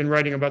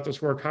writing about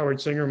this work, Howard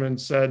Singerman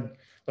said,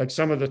 like,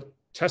 some of the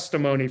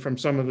testimony from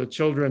some of the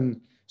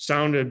children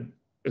sounded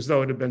as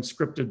though it had been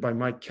scripted by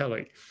Mike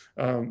Kelley,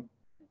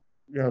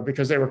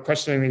 because they were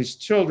questioning these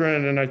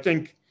children. And I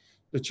think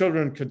the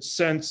children could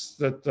sense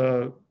that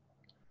the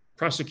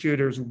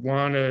prosecutors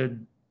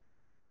wanted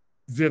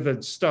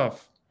vivid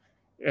stuff.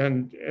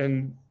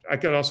 And I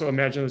could also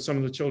imagine that some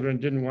of the children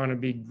didn't want to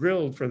be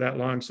grilled for that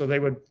long. So they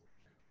would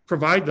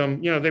provide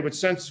them, they would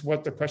sense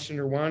what the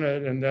questioner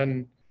wanted and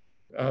then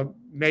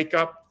make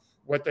up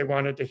what they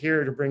wanted to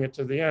hear to bring it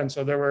to the end.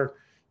 So there were,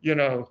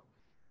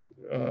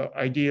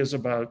 ideas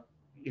about,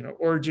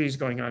 orgies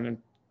going on in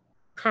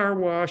car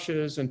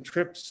washes and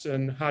trips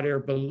and hot air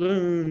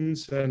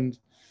balloons and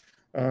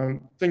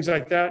things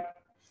like that.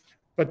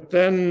 But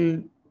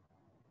then,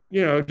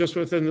 just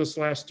within this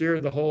last year,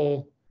 the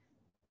whole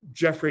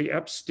Jeffrey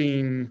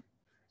Epstein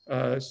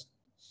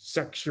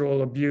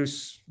sexual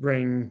abuse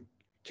ring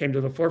came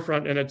to the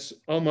forefront, and it's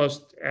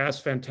almost as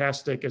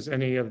fantastic as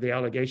any of the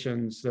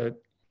allegations that,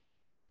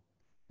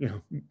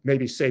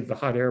 maybe saved the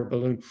hot air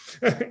balloon,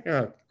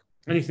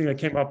 anything that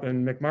came up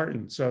in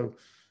McMartin. So,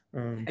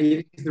 and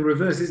it's the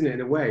reverse, isn't it,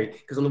 in a way?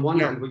 Because on the one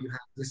hand, what you have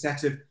is a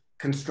set of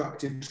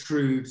constructed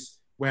truths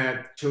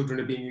where children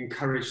are being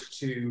encouraged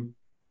to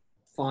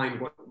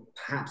find what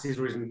perhaps is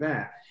or isn't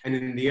there. And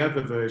in the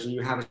other version,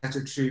 you have a set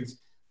of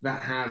truths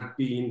that have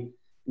been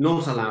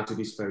not allowed to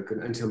be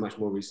spoken until much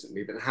more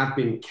recently, that have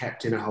been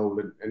kept in a hole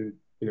and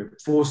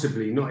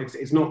forcibly.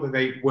 It's not that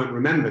they weren't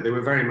remembered; they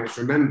were very much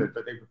remembered,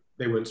 but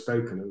they weren't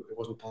spoken. It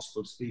wasn't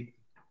possible to speak.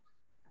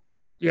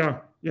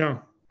 Yeah,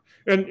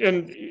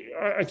 and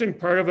I think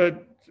part of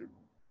it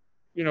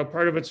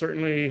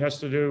certainly has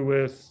to do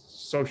with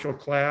social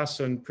class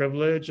and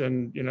privilege,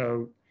 and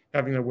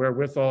having the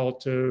wherewithal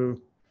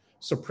to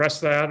suppress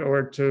that,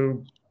 or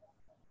to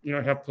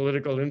have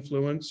political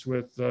influence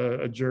with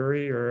a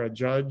jury or a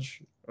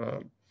judge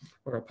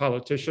or a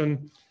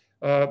politician.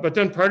 But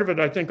then part of it,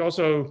 I think,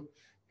 also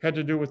had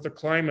to do with the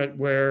climate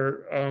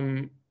where,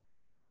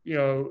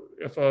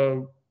 if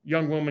a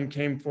young woman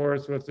came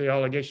forth with the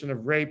allegation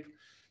of rape,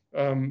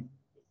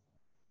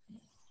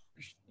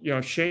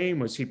 shame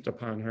was heaped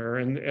upon her,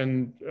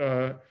 and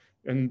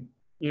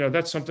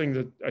that's something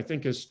that I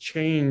think has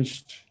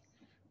changed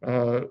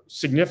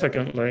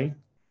significantly.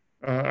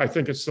 I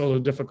think it's still a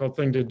difficult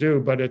thing to do,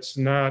 but it's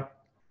not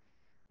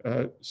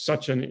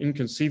such an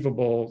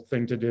inconceivable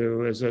thing to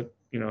do as it,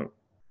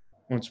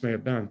 once may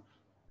have been.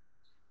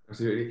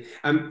 Absolutely.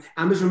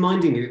 Amber's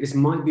reminding me that this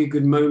might be a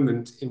good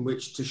moment in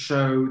which to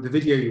show the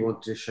video you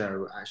wanted to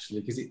show, actually,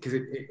 because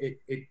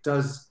it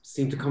does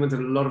seem to comment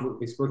on a lot of what we've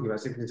been speaking about,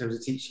 simply in terms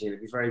of teaching.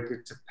 It'd be very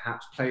good to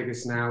perhaps play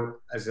this now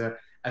as a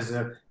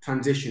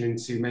transition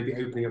into maybe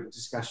opening up the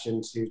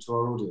discussion to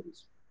our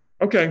audience.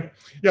 Okay.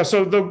 Yeah.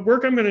 So the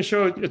work I'm going to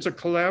show, it's a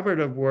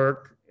collaborative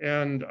work,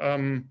 and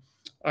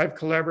I've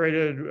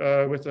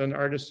collaborated with an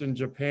artist in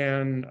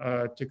Japan,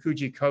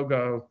 Takuji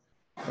Kogo,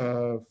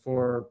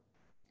 for,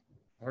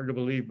 hard to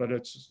believe, but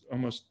it's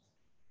almost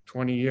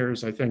 20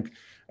 years, I think.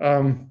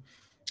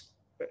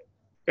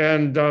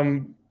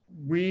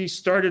 We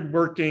started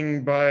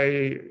working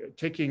by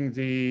taking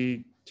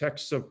the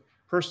texts of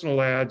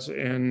personal ads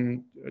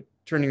and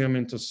turning them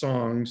into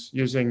songs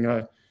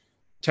using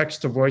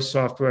text-to-voice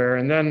software.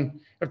 And then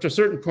after a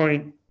certain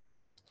point,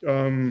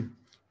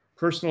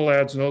 personal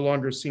ads no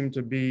longer seem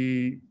to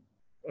be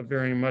a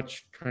very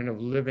much kind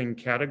of living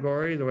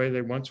category the way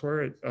they once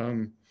were.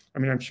 I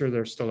mean, I'm sure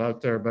they're still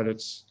out there, but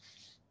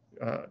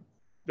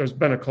there's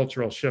been a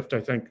cultural shift,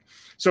 I think.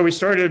 So we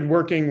started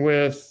working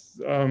with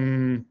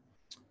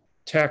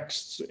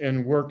texts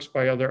and works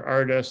by other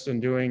artists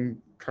and doing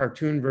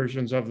cartoon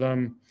versions of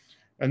them.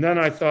 And then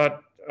I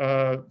thought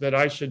that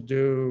I should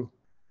do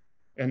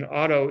an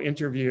auto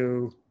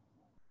interview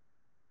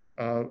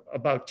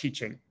about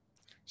teaching.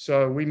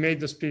 So we made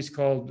this piece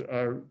called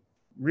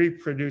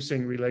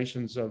Reproducing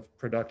Relations of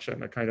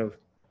Production, a kind of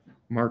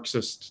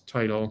Marxist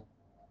title.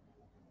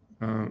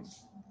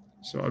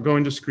 So I'll go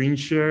into screen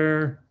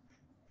share,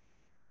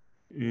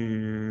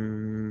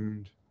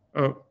 and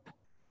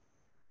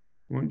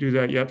won't do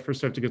that yet.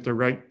 First I have to get the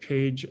right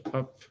page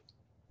up.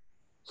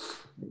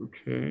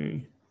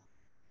 Okay.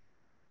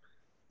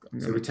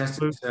 So we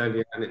tested this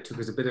earlier, and it took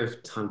us a bit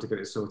of time to get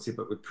it sorted,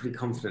 but we're pretty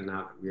confident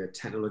now that we are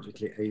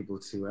technologically able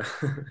to.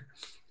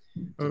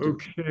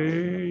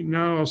 Okay,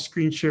 now I'll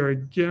screen share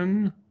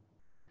again.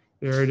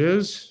 There it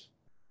is.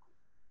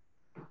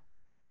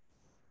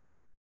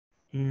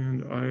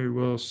 And I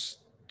will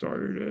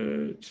start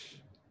it.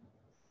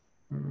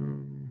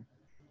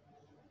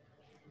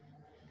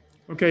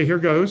 Okay, here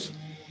goes.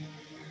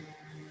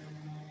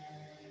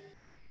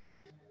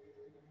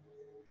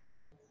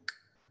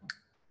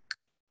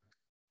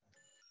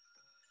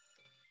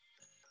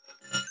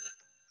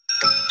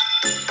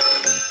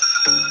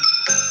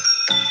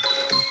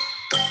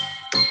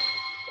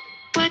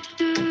 What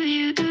do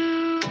you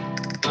do?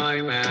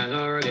 I'm an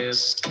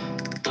artist.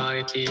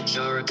 I teach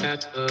art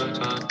at a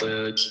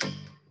college.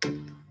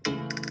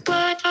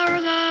 What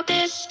are the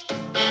best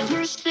and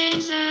worst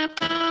things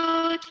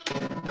about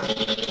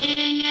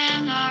being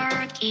an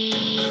art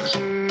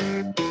teacher?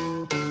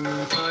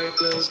 I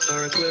will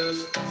start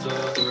with the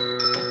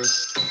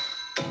worst.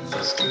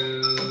 The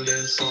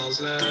student solves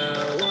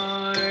their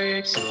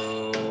like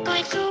so.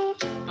 Like so?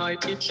 I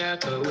teach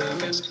at a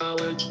women's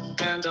college,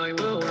 and I'm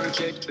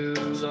allergic to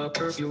the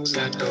perfumes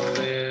that go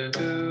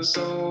into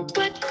soap.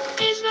 What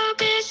is the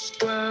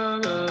best?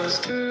 When a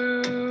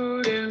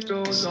student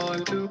goes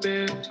on to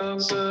become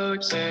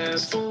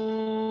successful.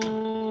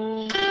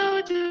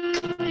 How do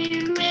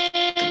you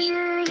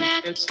measure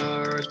that? It's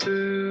hard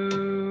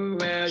to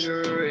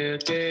measure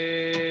it.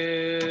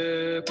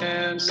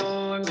 depends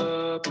on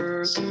the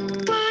person.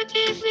 What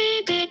if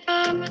we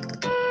become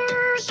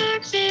more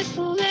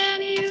successful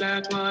than you?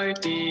 That might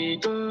be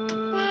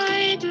good.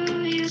 Why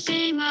do you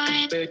say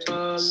might?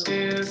 Because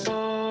if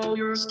all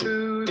your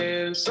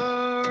students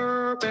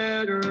are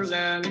better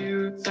than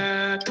you,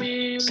 that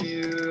means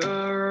you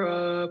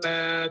are a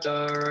bad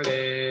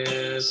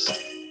artist.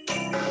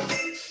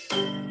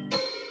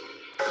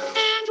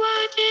 And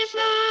what if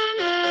none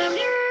of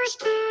your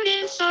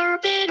students are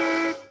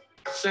better?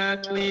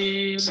 That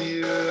means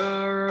you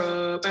are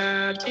a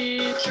bad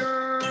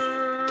teacher.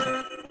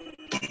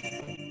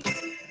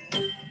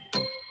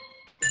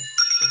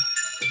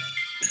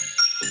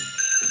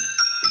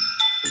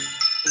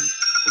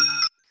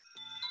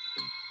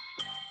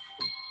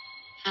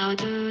 How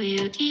do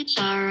you teach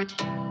art?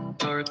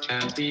 Art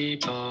can't be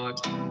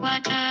taught.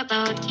 What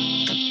about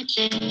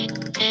teaching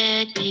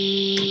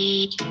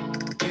technique?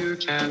 You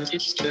can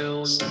teach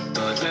skills,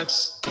 but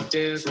that's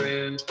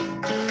different.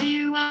 Do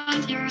you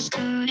want your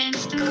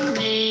students to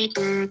make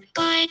work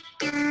like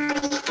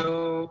yours?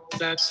 No,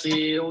 that's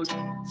the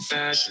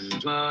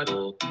old-fashioned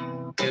model.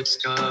 It's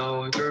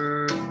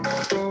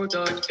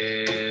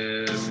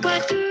counterproductive.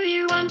 What do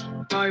you want?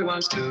 I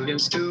want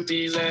students to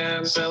be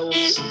themselves.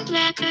 Isn't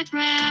that a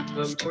trap?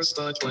 Of course,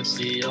 but what's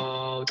the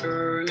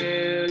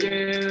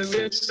alternative?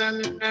 It's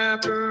an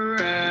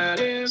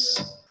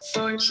apparatus.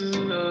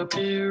 Function of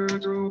peer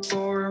group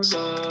forms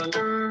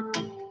under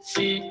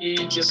the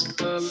aegis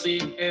of the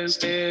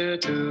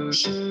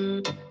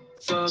institution.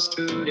 The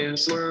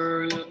students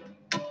learn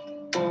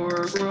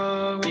more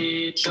from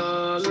each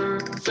other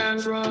than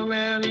from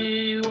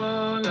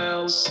anyone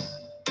else.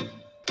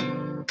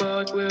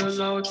 But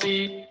without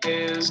the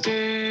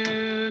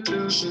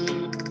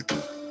institution,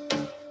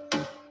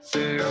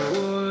 there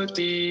would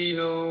be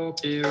no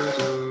peer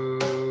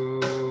group.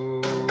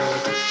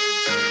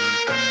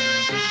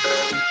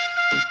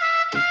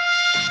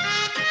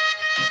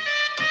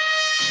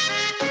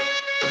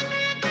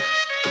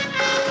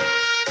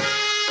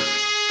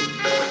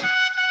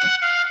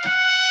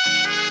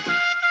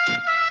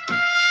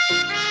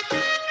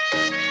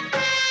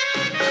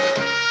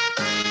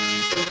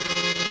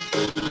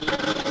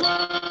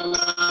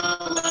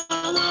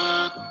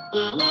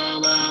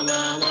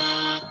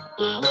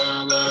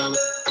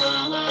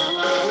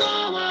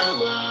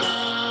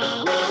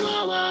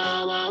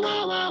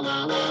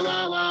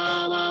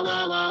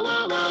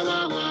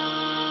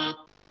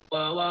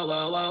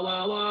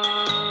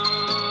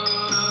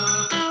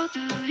 How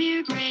do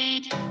you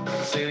grade?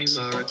 Things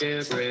are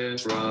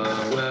different from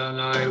when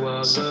I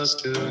was a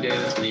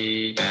student.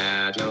 We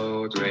had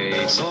no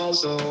grades.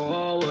 Also,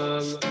 all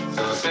of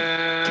the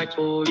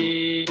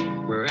faculty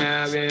were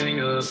having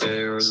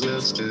affairs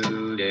with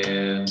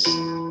students.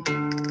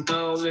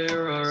 Now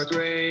there are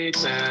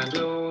grades and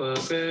no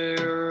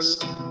affairs.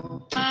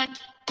 But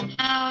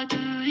how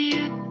do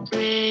you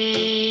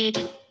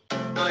grade?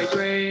 I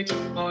grade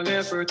on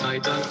effort. I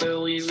don't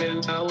believe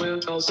in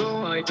talent.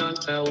 Also, I don't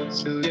tell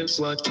students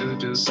what to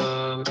do.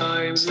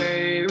 Sometimes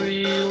they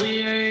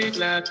really hate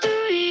that. Do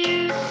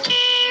you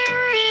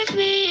care if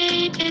they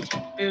hate it?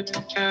 It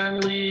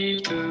can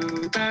lead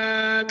to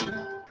bad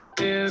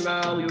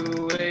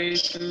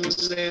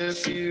evaluations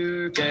if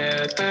you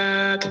get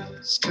bad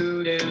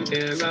student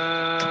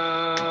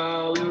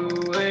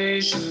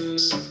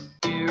evaluations.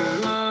 You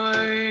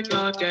might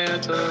not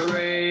get a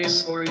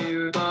raise, or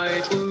you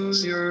might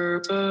lose your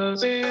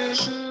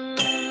position.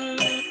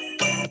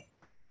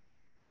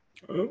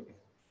 Oh,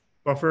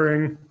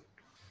 buffering.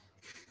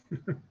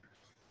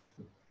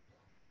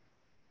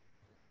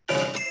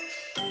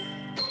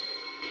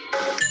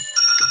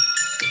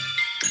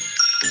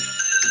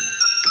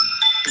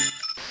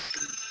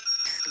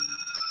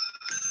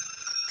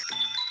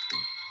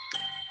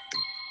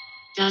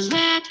 Does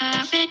that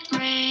affect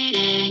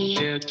grading?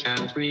 It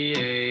can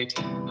create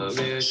a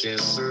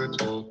vicious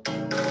circle.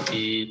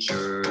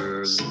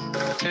 Teachers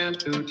tend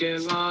to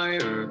give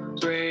higher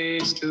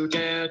grades to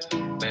get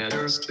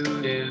better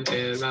student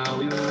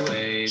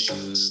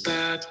evaluations.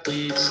 That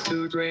leads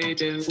to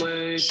grade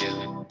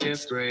inflation.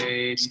 If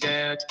grades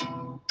get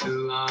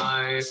too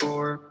high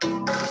for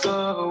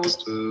those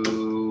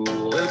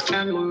school, it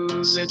can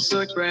lose its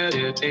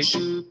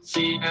accreditation.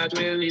 The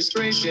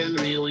administration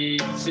really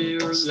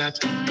fears that.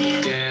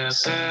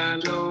 Yes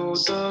and no,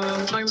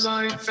 sometimes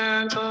I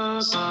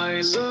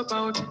fantasize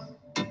about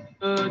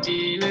a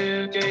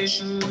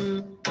delegation,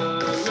 a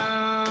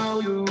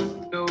value,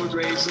 no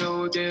grades,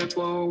 no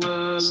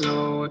diplomas,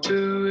 no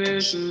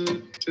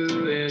tuition.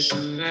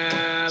 Tuition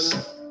has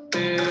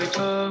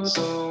become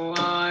so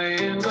high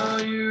in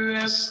the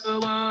US, a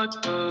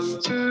lot of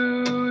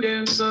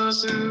students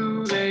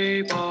assume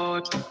they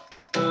bought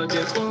a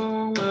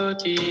diploma.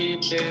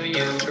 Teaching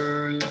in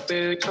turn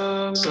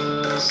becomes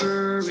a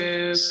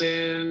service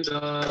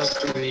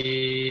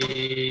industry.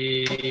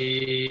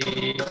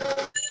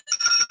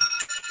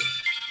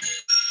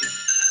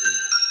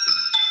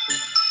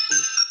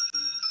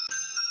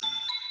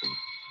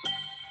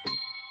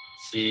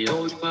 The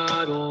old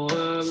model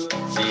of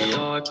the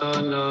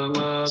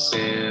autonomous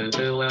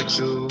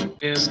intellectual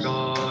is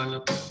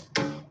gone.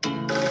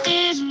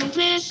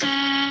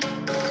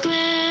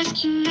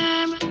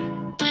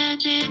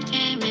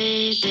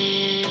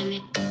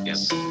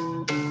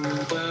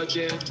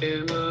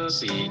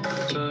 legitimacy,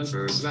 the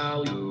first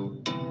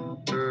value.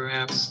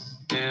 Perhaps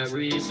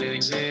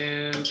everything's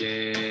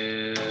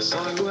hinges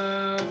on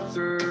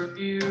whether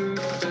you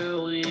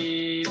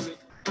believe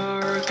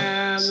art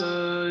has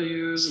a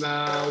use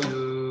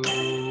value.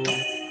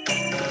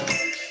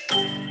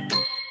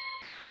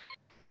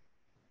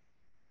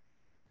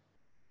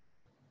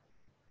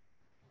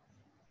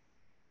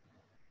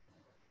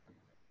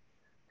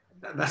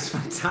 That's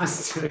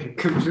fantastic.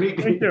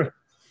 Completely. Thank you.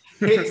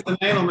 Hits the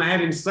nail on the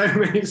head in so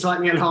many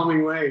slightly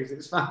alarming ways.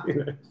 It's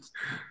fabulous.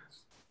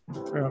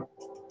 Yeah.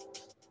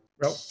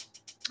 Well,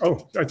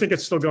 oh, I think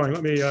it's still going.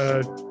 Let me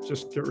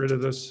just get rid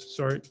of this.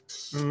 Sorry.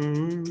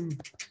 Going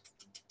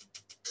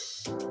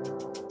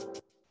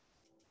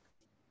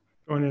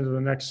into the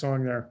next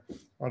song there.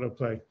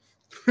 Autoplay.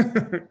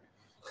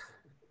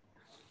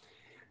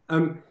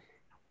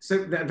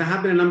 So there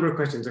have been a number of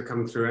questions that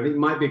come through. I think it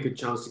might be a good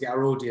chance to get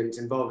our audience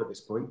involved at this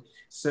point.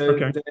 So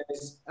Okay.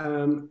 there's,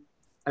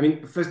 I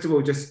mean, first of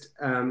all, just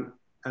from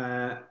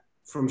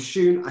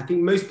Shun, I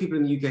think most people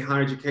in the UK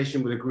higher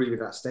education would agree with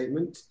that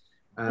statement.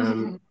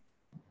 I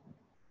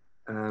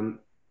don't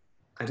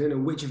know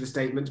which of the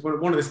statements,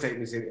 one of the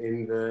statements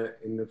in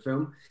the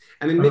film.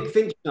 And then Nick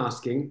Finch is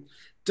asking,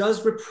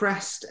 does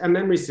repressed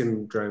memory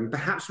syndrome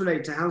perhaps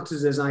relate to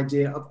Althusser's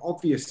idea of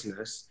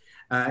obviousness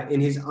in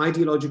his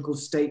ideological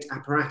state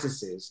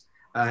apparatuses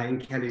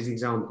in Kelley's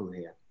example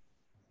here?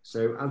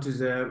 So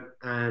Althusser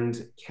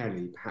and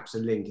Kelley, perhaps a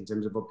link in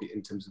terms of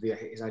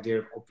his idea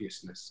of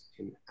obviousness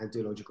in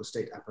ideological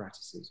state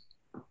apparatuses.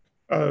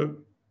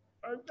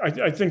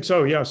 I think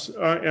so, yes,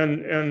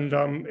 and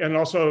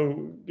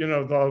also, you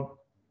know,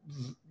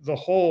 the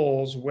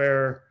holes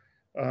where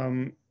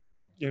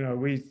you know,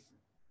 we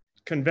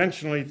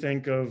conventionally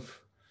think of,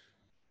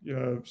 you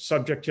know,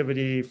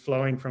 subjectivity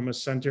flowing from a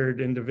centered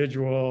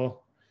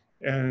individual,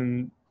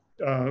 and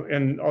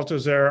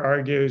Althusser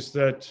argues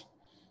that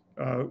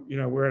you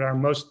know, we're at our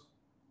most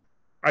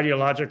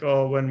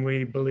ideological when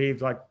we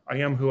believe, like, I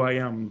am who I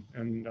am,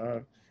 and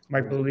my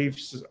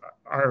beliefs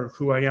are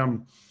who I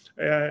am.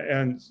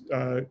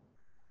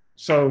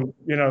 So,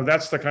 you know,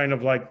 that's the kind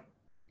of like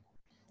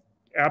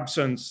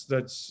absence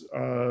that's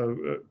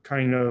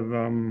kind of, I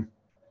don't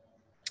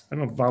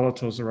know if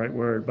volatile is the right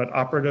word, but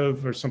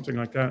operative or something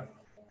like that.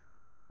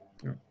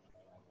 Yeah.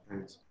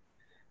 Thanks.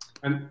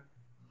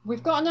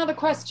 We've got another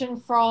question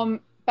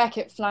from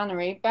Beckett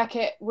Flannery.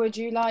 Beckett, would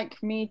you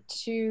like me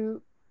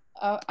to,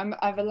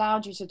 I've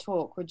allowed you to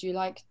talk. Would you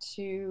like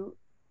to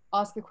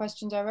ask the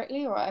question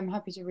directly, or I'm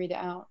happy to read it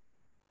out?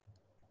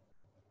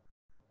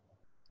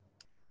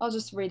 I'll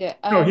just read it.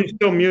 No, he's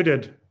still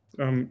muted,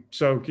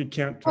 so he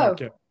can't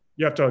talk yet.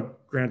 You have to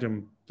grant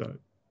him the...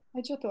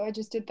 I just thought I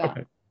just did that.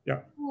 Okay,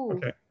 yeah,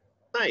 okay.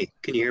 Hi,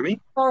 can you hear me?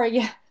 Sorry,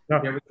 yeah.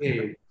 Yeah, we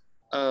hear you.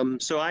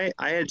 So I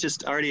had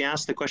just already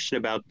asked the question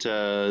about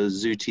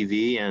Zoo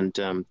TV and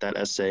that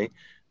essay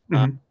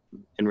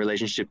in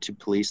relationship to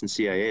police and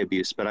CIA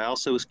abuse, but I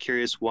also was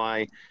curious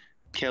why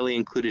Kelley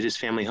included his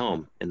family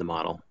home in the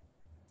model.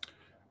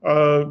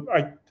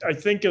 I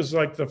think is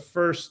like the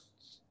first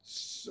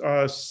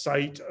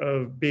site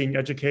of being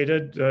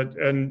educated,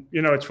 and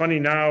you know, it's funny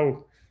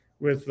now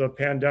with the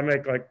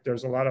pandemic, like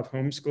there's a lot of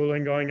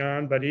homeschooling going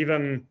on, but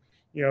even,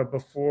 you know,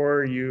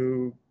 before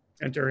you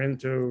enter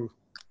into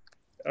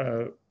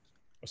a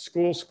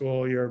school,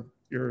 you're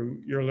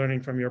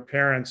learning from your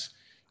parents.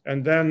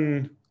 And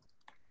then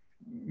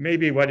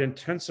maybe what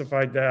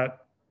intensified that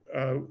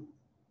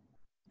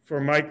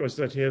for Mike was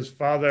that his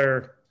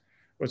father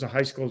was a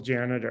high school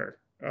janitor.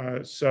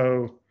 As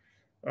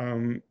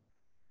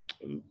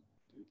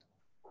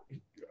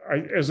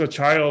a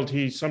child,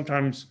 he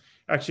sometimes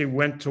actually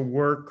went to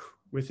work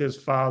with his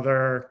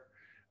father,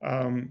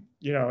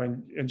 you know,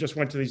 and just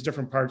went to these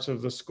different parts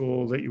of the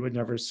school that you would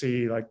never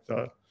see, like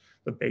the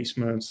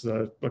basements,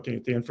 looking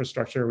at the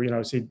infrastructure, you know,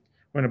 as he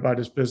went about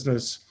his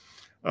business.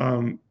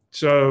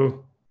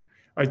 So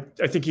I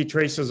think he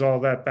traces all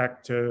that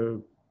back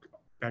to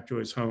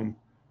his home.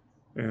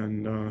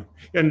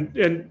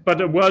 But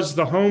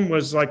the home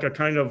was like a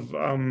kind of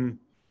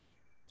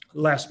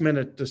last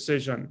minute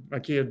decision.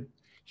 Like he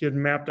had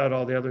mapped out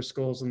all the other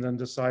schools and then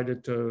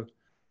decided to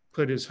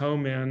put his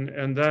home in.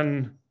 And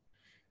then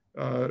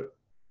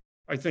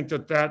I think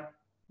that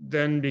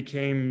then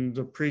became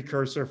the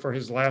precursor for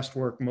his last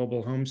work,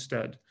 Mobile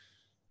Homestead,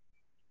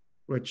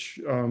 which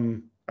I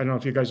don't know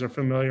if you guys are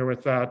familiar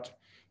with that.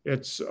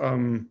 It's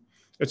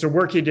a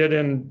work he did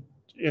in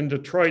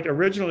Detroit.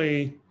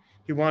 Originally,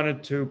 he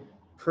wanted to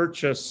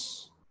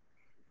purchase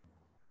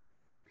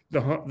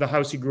the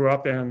house he grew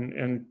up in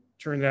and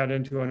turn that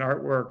into an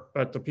artwork,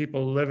 but the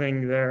people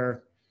living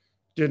there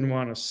didn't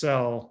want to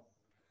sell.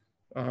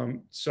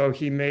 So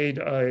he made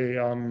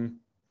a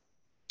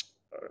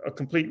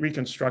complete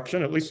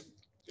reconstruction. At least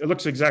it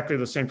looks exactly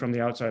the same from the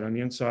outside. On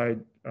the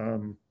inside,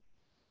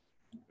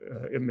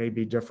 it may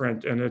be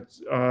different. And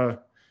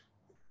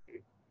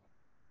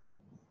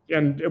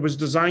it was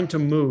designed to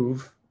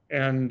move.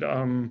 And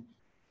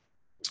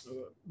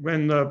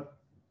when the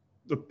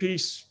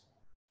piece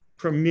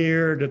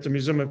premiered at the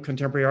Museum of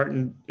Contemporary Art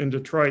in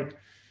Detroit,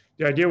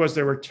 the idea was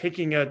they were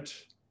taking it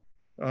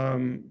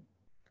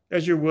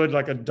as you would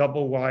like a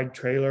double wide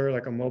trailer,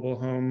 like a mobile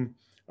home.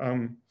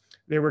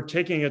 They were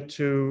taking it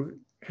to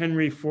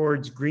Henry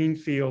Ford's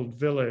Greenfield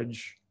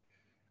Village.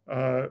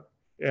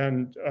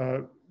 And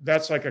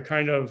that's like a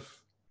kind of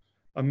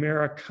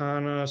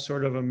Americana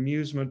sort of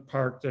amusement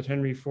park that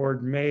Henry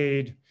Ford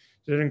made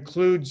that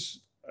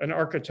includes an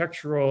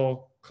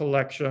architectural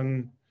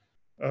collection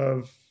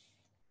of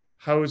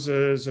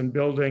houses and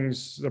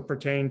buildings that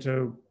pertain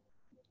to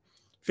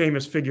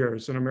famous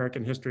figures in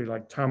American history,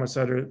 like Thomas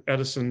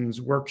Edison's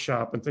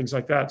workshop and things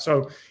like that.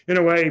 So in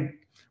a way,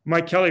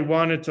 Mike Kelley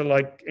wanted to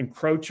like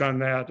encroach on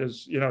that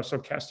as, you know, so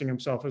casting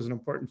himself as an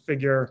important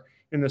figure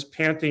in this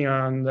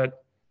pantheon that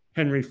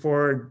Henry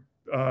Ford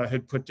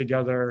had put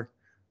together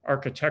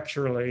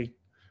architecturally.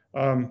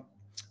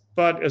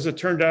 But as it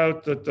turned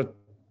out that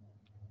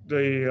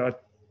the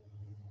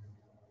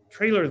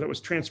trailer that was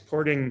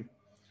transporting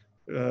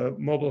the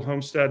mobile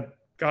homestead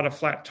got a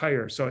flat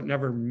tire, so it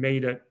never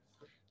made it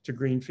to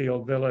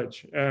Greenfield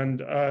Village.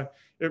 And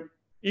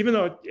even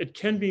though it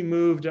can be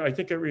moved, I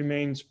think it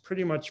remains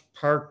pretty much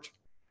parked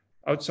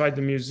outside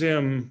the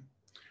museum.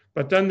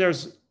 But then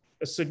there's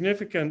a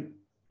significant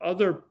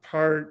other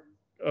part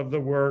of the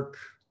work,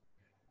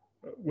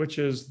 which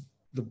is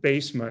the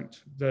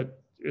basement that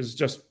is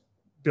just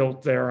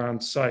built there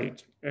on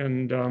site.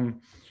 And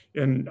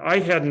I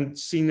hadn't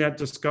seen that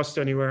discussed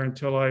anywhere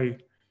until I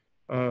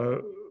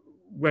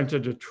went to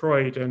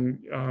Detroit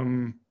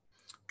and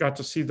got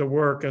to see the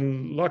work.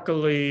 And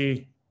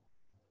luckily,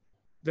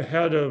 the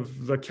head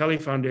of the Kelley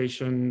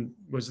Foundation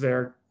was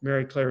there,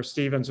 Mary Claire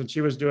Stevens, and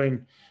she was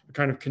doing a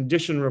kind of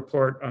condition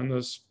report on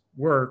this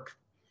work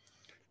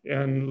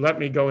and let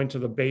me go into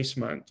the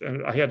basement.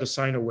 And I had to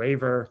sign a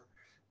waiver.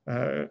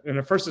 And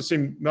at first it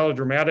seemed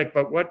melodramatic,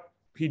 but what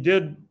he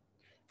did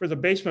for the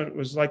basement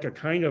was like a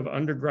kind of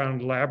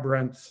underground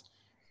labyrinth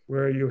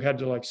where you had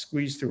to like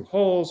squeeze through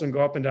holes and go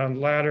up and down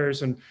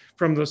ladders. And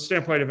from the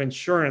standpoint of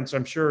insurance,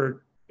 I'm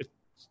sure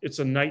it's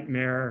a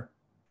nightmare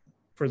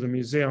for the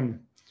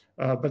museum.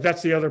 But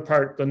that's the other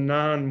part, the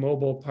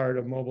non-mobile part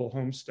of Mobile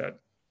Homestead.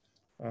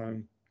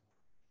 And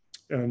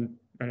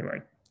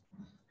anyway.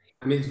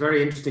 I mean, it's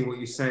very interesting what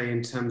you say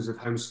in terms of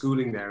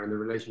homeschooling there and the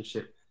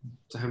relationship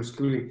to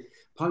homeschooling,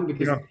 partly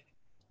because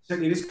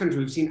certainly in this country,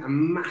 we've seen a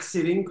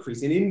massive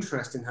increase in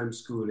interest in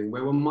homeschooling,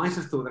 where one might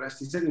have thought that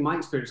actually, certainly my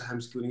experience of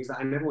homeschooling is that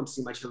I never want to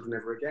see my children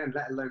ever again,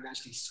 let alone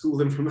actually school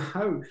them from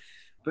home.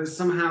 But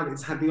somehow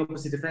it's had the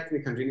opposite effect in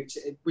the country,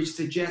 which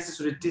suggests a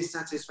sort of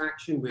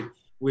dissatisfaction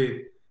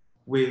with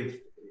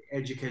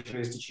education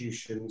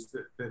institutions,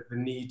 that the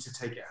need to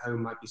take it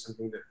home might be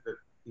something that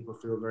people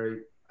feel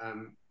very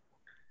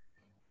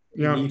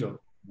in need of.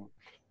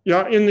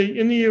 Yeah, in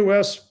the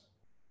US,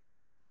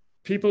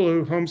 people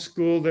who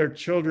homeschool their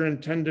children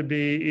tend to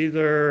be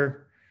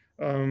either,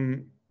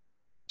 from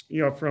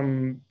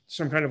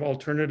some kind of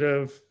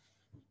alternative,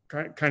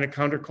 kind of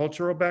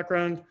countercultural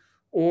background,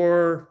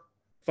 or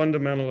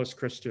fundamentalist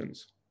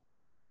Christians,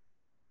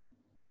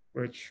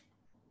 which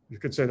you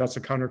could say that's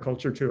a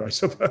counterculture too, I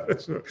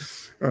suppose.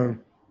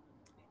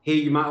 Here,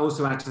 you might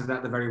also add to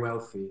that the very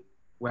wealthy,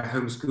 where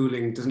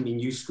homeschooling doesn't mean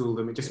you school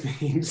them, it just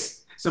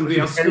means somebody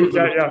else schools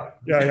them.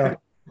 Yeah.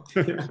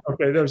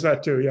 Okay, there's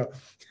that too, yeah.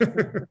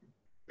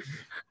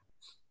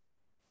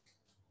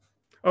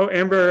 Oh,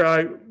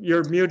 Amber,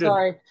 you're muted.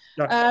 Sorry.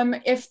 Yeah.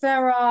 If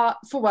there are,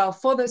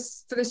 for the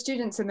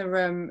students in the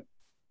room,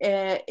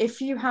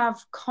 if you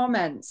have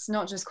comments,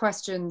 not just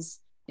questions,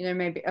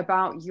 maybe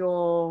about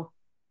your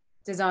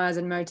desires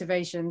and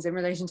motivations in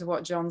relation to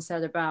what John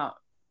said about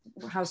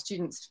how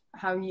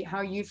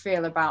you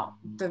feel about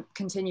the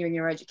continuing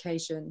your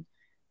education,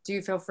 do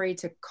feel free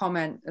to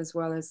comment as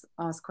well as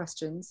ask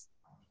questions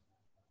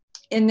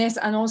in this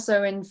and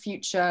also in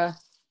future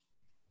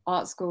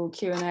art school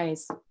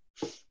Q&As.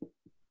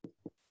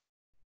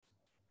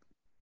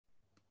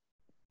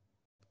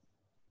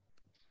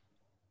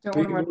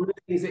 One of the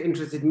things that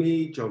interested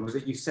me, John, was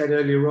that you said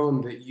earlier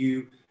on that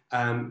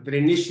that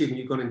initially when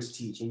you got into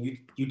teaching,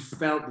 you'd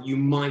felt that you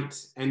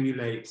might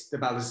emulate the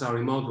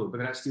Baldessari model, but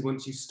that actually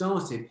once you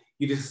started,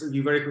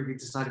 you very quickly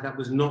decided that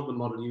was not the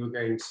model you were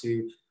going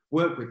to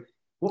work with.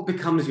 What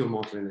becomes your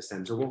model in a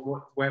sense, or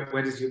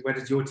where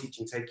does your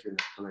teaching take you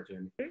on that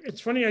journey?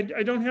 It's funny,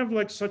 I don't have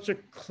like such a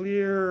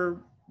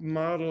clear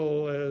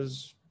model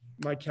as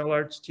my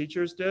CalArts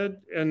teachers did,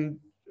 and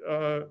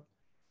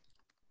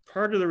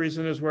part of the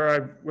reason is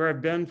where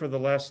I've been for the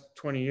last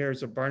 20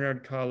 years at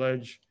Barnard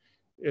College.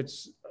 It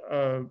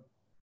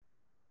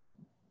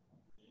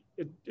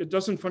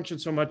doesn't function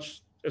so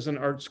much as an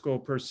art school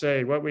per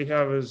se. What we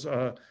have is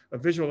a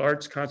visual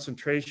arts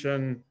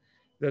concentration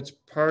that's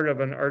part of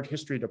an art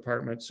history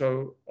department.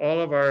 So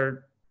all of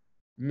our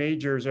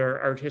majors are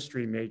art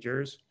history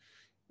majors.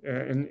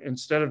 And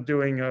instead of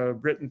doing a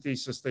written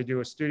thesis, they do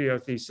a studio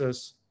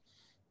thesis.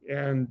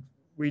 And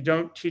we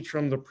don't teach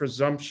from the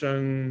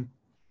presumption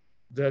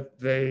that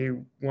they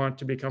want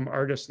to become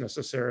artists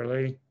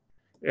necessarily.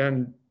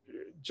 And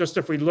just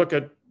if we look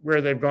at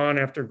where they've gone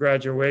after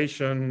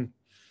graduation,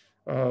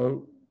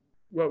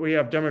 what we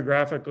have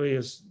demographically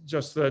is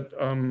just that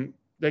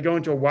they go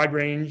into a wide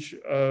range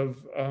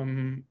of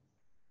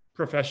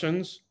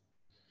professions.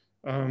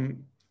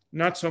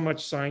 Not so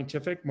much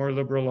scientific, more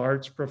liberal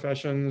arts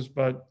professions,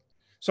 but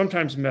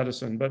sometimes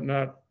medicine, but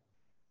not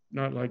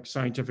like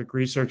scientific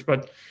research.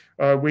 But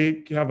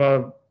we have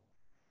a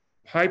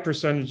high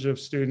percentage of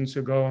students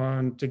who go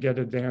on to get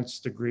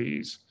advanced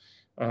degrees.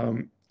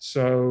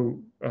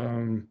 So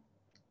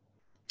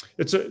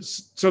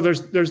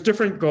there's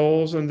different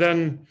goals. And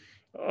then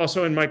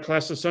also in my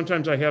classes,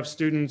 sometimes I have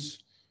students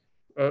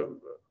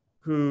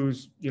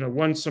whose,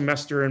 one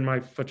semester in my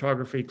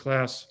photography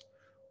class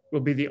will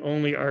be the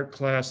only art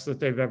class that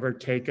they've ever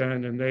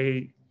taken. And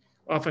they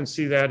often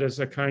see that as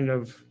a kind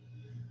of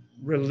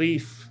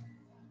relief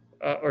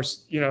or,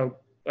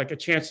 like a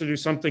chance to do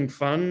something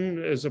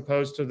fun as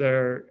opposed to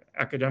their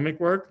academic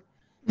work.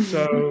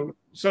 So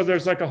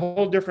there's like a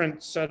whole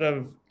different set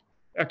of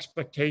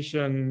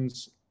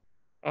expectations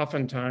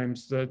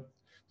oftentimes that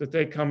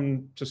they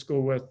come to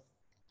school with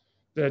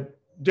that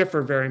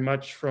differ very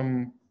much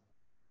from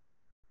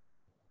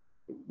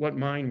what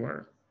mine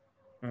were.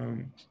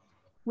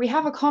 We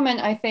have a comment,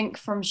 I think,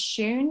 from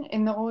Shun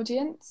in the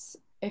audience,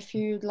 if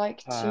you'd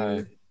like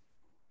to.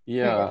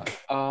 Yeah.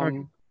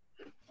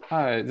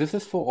 Hi, this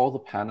is for all the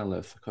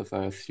panelists, because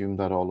I assume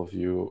that all of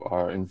you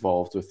are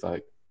involved with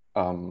like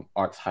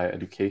arts higher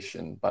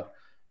education. But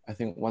I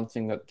think one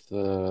thing that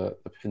the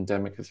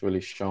pandemic has really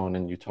shown,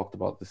 and you talked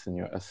about this in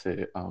your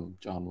essay,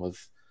 John,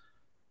 was,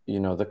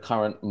 the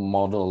current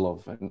model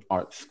of an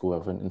art school,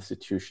 of an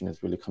institution,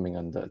 is really coming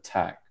under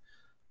attack.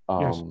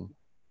 Yes.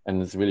 And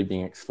is really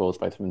being exposed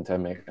by the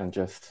pandemic, and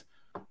just,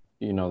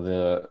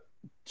 the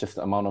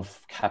amount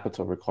of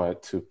capital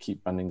required to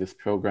keep running these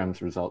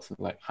programs results in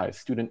like higher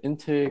student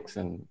intakes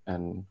and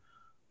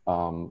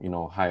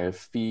higher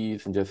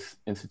fees, and just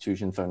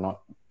institutions are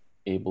not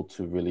able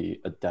to really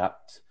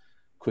adapt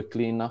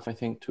quickly enough, I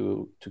think,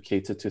 to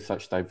cater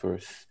to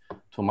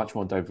a much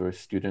more diverse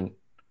student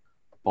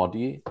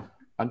body.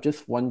 I'm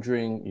just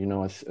wondering,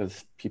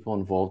 as people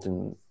involved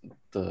in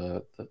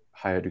the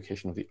higher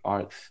education of the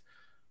arts,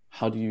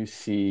 how do you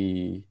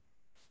see,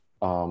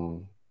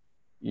 arts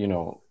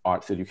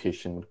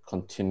education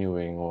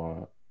continuing,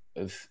 or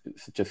is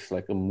it just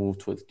like a move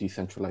towards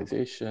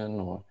decentralization?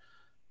 Or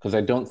because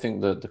I don't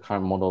think that the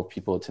current model of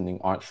people attending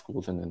art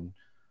schools and then,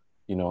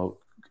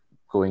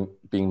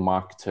 being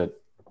marketed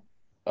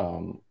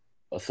a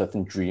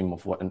certain dream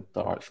of what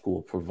the art school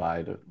will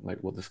provide, or like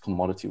what this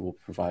commodity will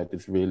provide,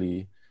 is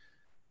really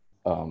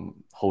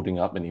holding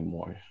up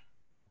anymore.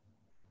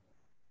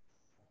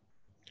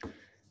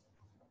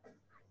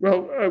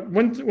 Well,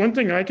 one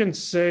thing I can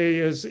say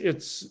is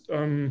it's,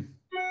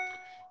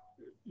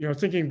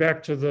 thinking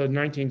back to the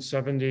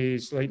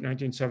 1970s, late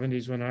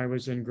 1970s, when I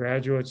was in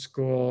graduate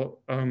school,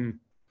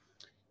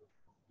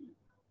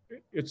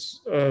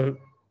 it's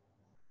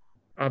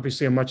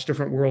obviously a much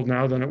different world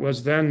now than it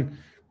was then.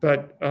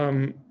 But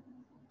the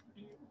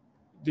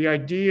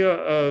idea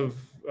of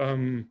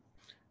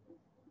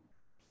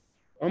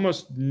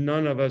almost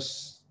none of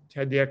us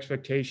had the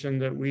expectation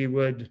that we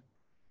would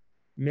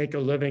make a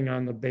living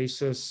on the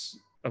basis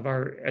of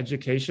our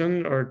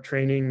education or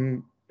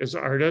training as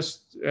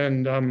artists.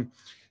 And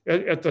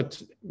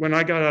when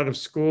I got out of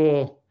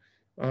school,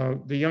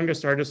 the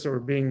youngest artists that were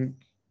being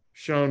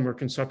shown were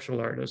conceptual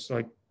artists,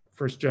 like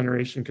first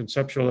generation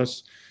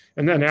conceptualists.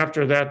 And then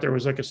after that, there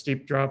was like a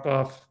steep drop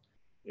off.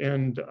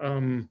 And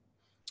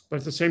but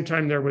at the same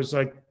time, there was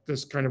like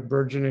this kind of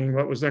burgeoning,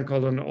 what was then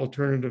called an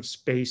alternative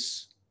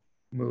space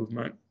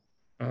movement.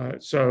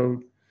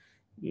 So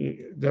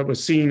that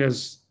was seen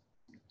as,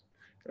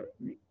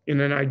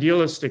 in an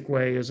idealistic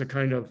way, as a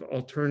kind of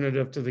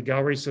alternative to the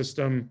gallery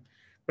system.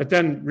 But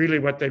then really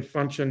what they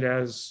functioned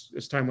as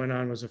time went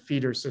on, was a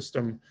feeder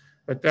system.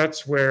 But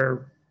that's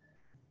where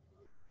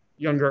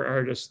younger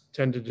artists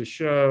tended to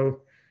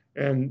show.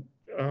 And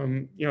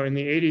in the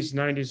 80s,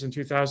 90s, and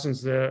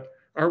 2000s, the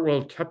art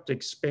world kept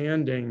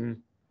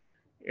expanding.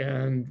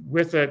 And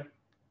with it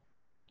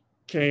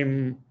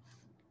came,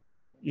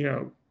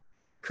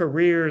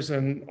 careers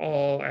in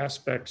all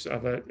aspects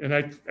of it. And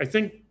I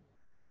think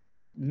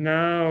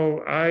now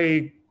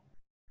I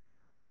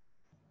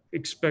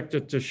expect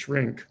it to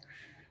shrink.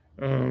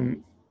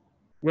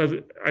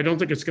 Whether I don't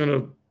think it's going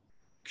to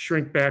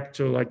shrink back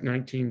to like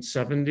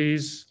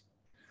 1970s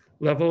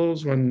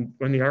levels when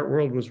the art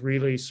world was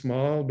really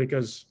small,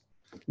 because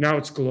now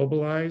it's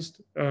globalized.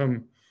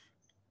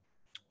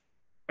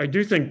 I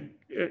do think,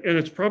 and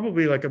it's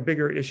probably like a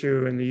bigger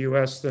issue in the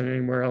US than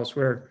anywhere else,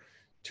 where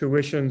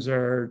tuitions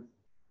are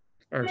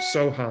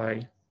so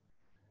high,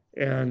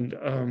 and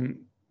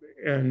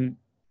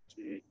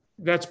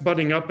that's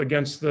butting up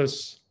against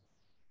this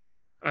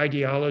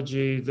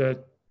ideology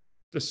that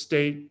the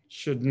state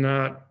should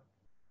not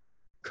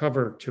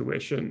cover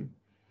tuition.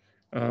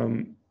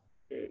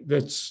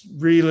 That's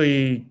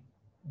really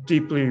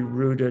deeply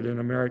rooted in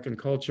American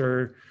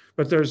culture,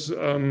 but there's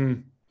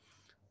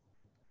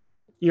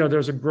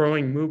there's a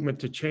growing movement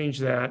to change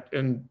that,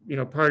 and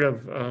part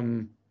of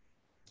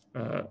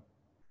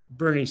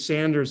Bernie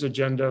Sanders'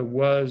 agenda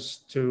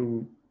was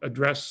to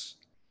address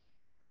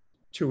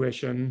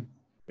tuition,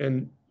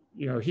 and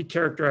he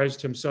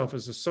characterized himself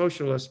as a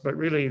socialist, but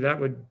really that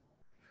would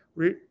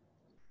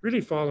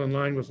really fall in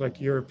line with like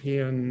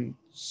European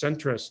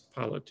centrist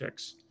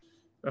politics.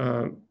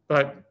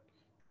 But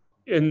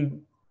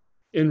in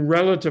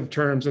relative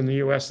terms in the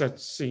US,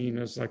 that's seen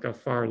as like a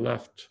far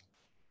left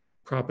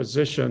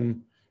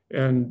proposition.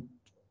 And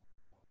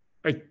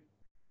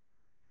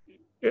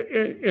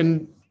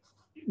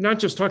not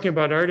just talking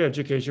about art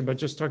education, but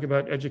just talking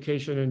about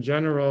education in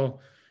general,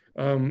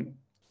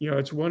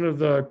 it's one of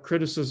the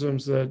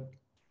criticisms that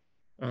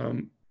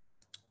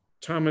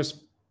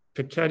Thomas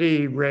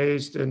Piketty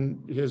raised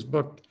in his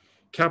book,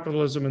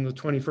 Capitalism in the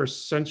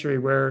 21st Century,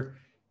 where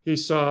he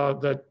saw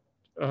that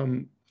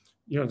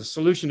the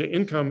solution to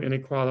income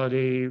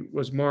inequality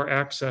was more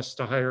access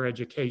to higher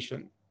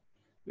education.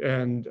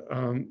 And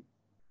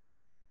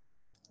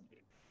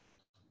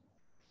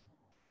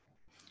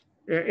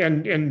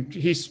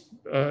he's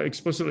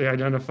explicitly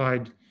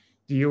identified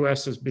the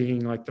US as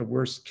being like the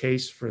worst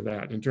case for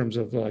that in terms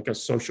of like a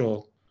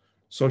social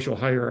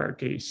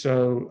hierarchy.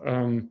 So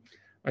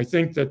I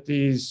think that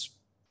these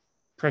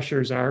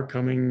pressures are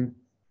coming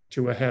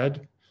to a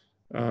head.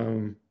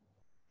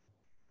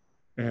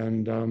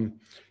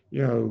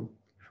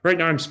 Right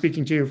now I'm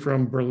speaking to you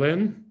from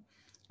Berlin.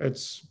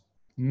 It's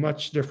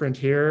much different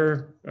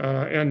here.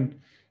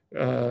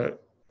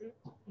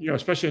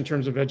 Especially in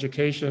terms of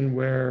education,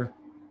 where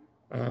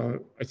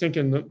I think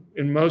in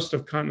most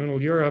of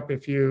continental Europe,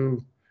 if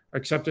you are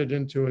accepted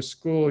into a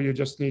school, you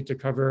just need to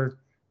cover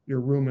your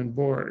room and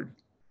board.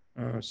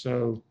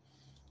 So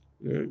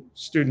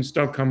students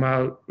don't come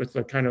out with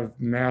the kind of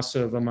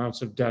massive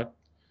amounts of debt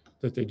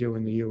that they do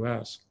in the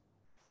US.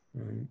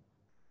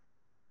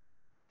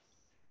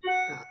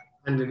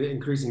 And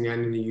increasingly,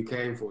 and in the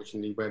UK,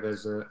 unfortunately, where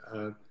there's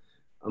a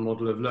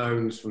model of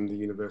loans from the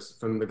university,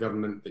 from the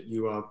government, that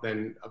you are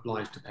then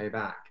obliged to pay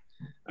back.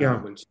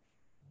 Yeah.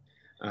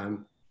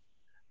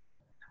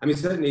 I mean,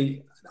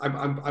 certainly,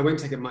 I won't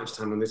take up much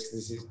time on this.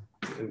 This is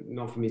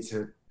not for me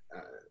to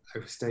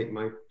overstate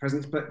my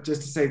presence, but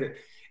just to say that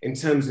in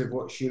terms of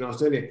what Shun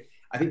asked earlier,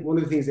 I think one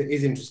of the things that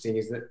is interesting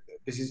is that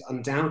this is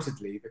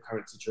undoubtedly, the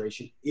current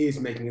situation is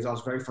making us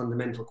ask very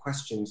fundamental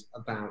questions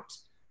about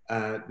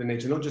the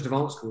nature, not just of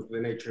art schools, but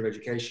the nature of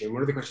education.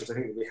 One of the questions I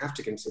think that we have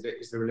to consider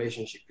is the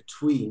relationship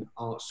between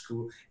art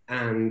school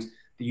and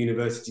the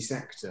university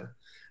sector.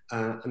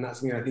 And that's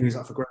something I think is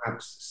up for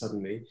grabs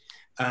suddenly.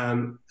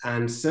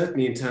 And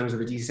certainly in terms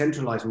of a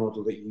decentralized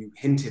model that you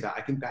hinted at,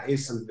 I think that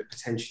is something that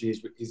potentially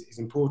is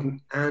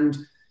important and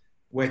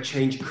where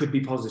change could be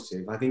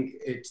positive. I think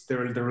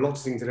there are lots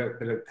of things that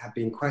have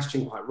been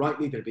questioned quite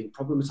rightly, that are being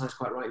problematized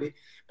quite rightly,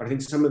 but I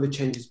think some of the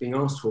changes being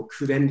asked for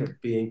could end up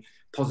being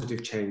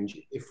positive change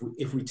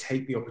if we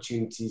take the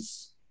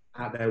opportunities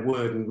at their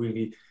word and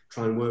really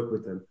try and work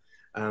with them.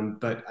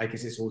 But I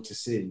guess it's all to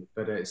see.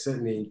 But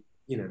certainly,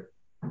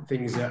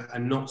 things are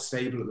not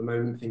stable at the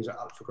moment. Things are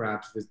up for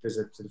grabs. There's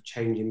a sort of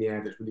change in the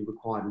air that's really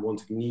required and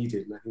wanted and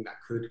needed. And I think that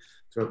could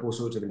throw up all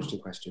sorts of interesting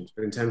questions.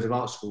 But in terms of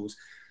art schools,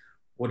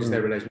 what is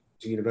their relationship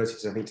to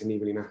universities? I think to me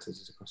really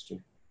matters as a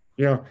question.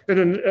 Yeah,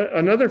 and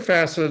another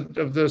facet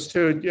of this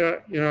too,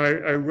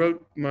 I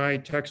wrote my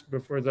text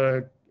before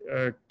the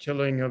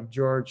killing of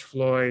George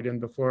Floyd and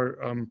before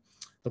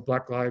the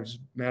Black Lives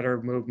Matter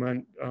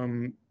movement,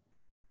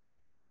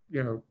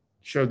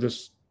 showed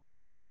this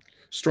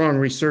strong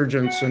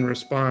resurgence and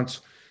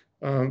response.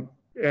 I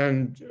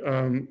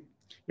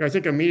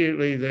think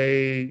immediately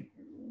they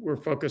were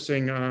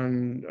focusing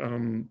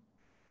on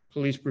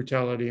police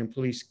brutality and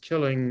police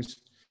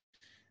killings,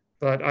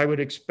 but I would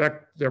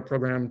expect their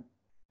program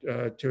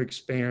to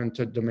expand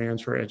to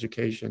demands for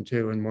education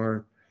too, and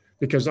more,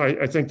 because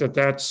I think that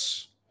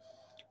that's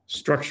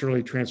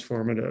structurally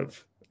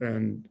transformative,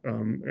 and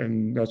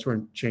that's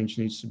where change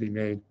needs to be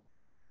made.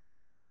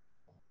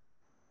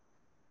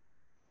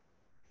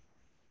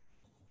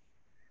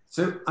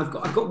 So I've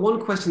got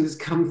one question that's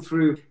come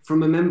through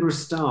from a member of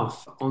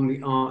staff on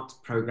the art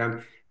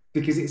program,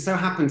 because it so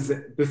happens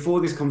that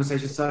before this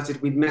conversation started,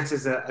 we'd met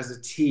as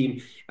a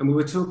team, and we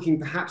were talking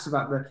perhaps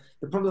about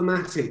the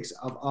problematics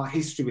of art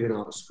history within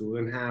art school,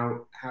 and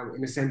how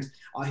in a sense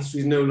art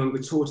history is no longer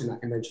taught in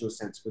that conventional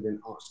sense within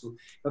art school.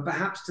 But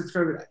perhaps to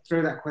throw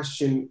that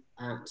question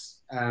at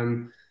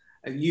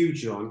you,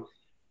 John,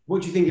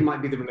 what do you think it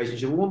might be the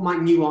relationship? What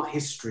might new art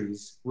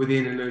histories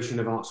within a notion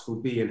of art school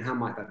be, and how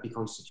might that be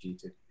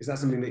constituted? Is that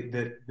something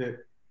that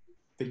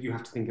you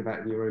have to think about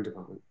in your own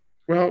department?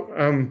 Well,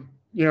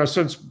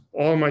 since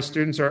all my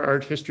students are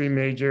art history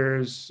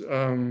majors,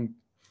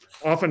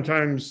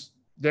 oftentimes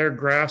their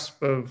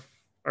grasp of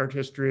art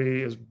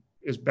history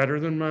is better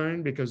than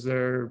mine, because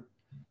they're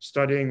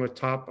studying with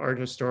top art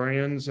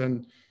historians,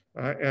 and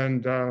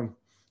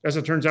as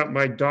it turns out,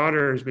 my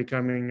daughter is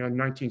becoming a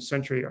 19th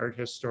century art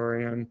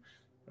historian.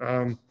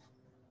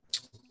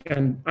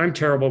 And I'm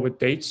terrible with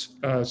dates,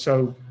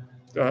 so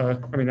I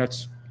mean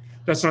that's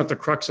not the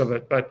crux of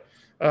it. But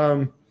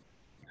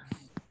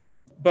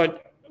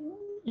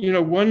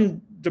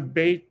one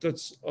debate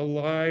that's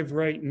alive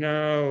right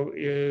now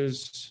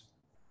is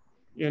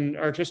in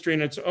art history,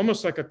 and it's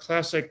almost like a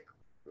classic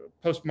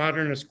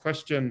postmodernist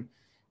question,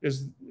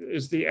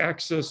 is the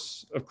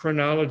axis of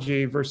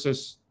chronology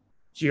versus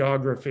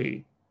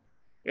geography.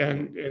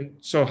 And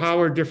so how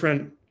are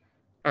different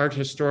art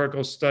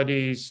historical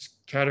studies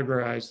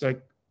categorized?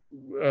 Like,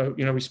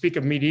 we speak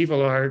of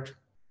medieval art,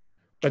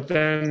 but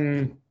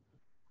then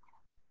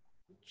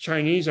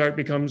Chinese art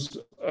becomes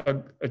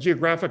a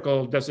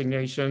geographical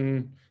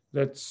designation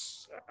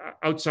that's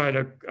outside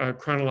a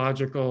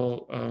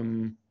chronological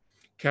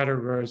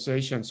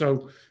categorization.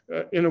 So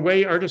in a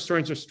way, art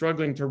historians are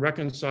struggling to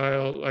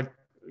reconcile, like,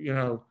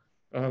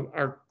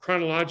 our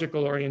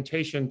chronological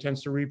orientation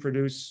tends to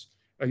reproduce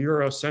a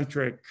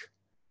Eurocentric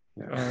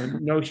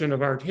notion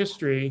of art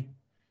history.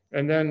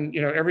 And then,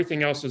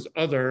 everything else is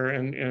other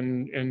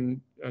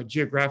and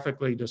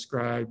geographically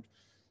described.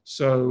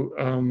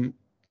 So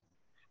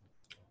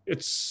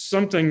it's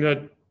something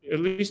that, at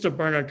least at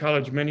Barnard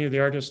College, many of the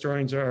art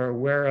historians are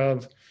aware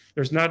of.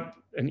 There's not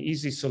an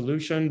easy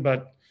solution,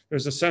 but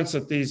there's a sense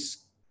that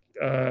these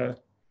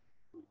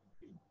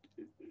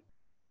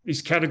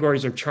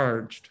categories are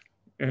charged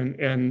and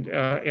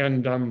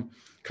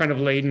kind of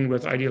laden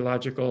with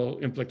ideological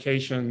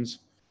implications.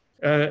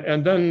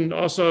 And then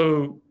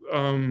also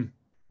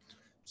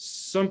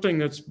something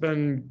that's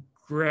been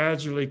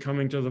gradually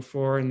coming to the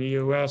fore in the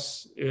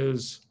US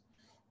is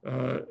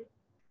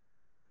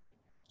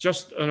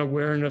just an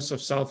awareness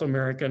of South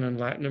American and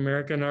Latin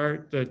American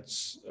art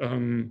that's,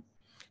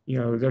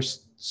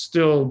 there's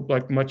still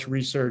like much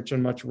research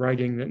and much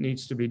writing that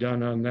needs to be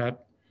done on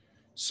that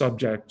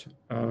subject.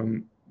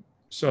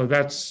 So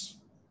those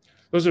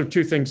are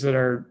two things that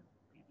are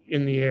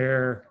in the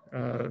air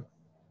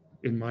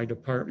in my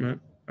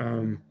department.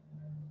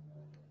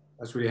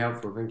 That's really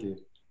helpful, thank you.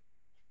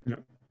 Yeah.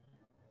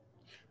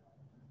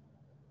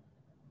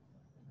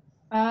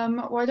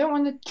 Well, I don't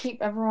want to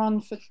keep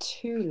everyone for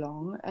too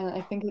long, and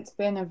I think it's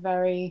been a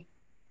very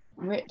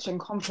rich and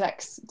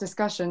complex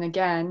discussion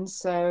again,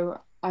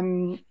 so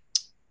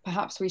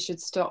perhaps we should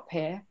stop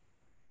here.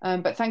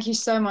 But thank you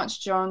so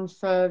much, John,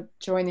 for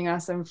joining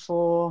us and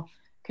for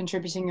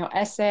contributing your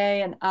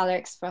essay, and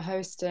Alex for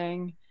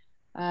hosting.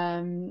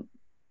 The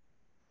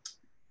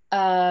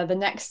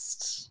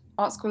next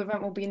Art School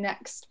event will be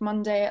next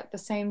Monday at the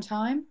same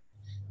time.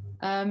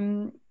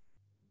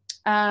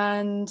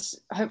 And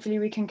hopefully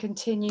we can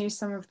continue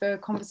some of the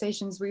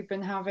conversations we've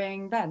been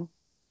having then.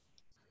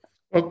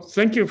 Well,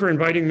 thank you for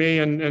inviting me,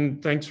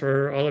 and thanks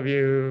for all of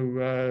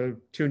you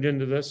tuned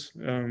into this.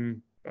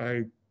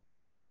 I,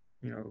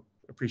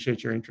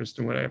 appreciate your interest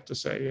in what I have to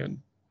say, and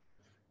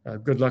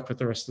good luck with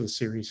the rest of the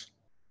series.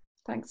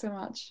 Thanks so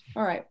much.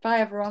 All right, bye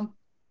everyone.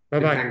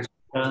 Bye-bye. Thanks.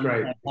 That's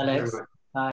great. Alex.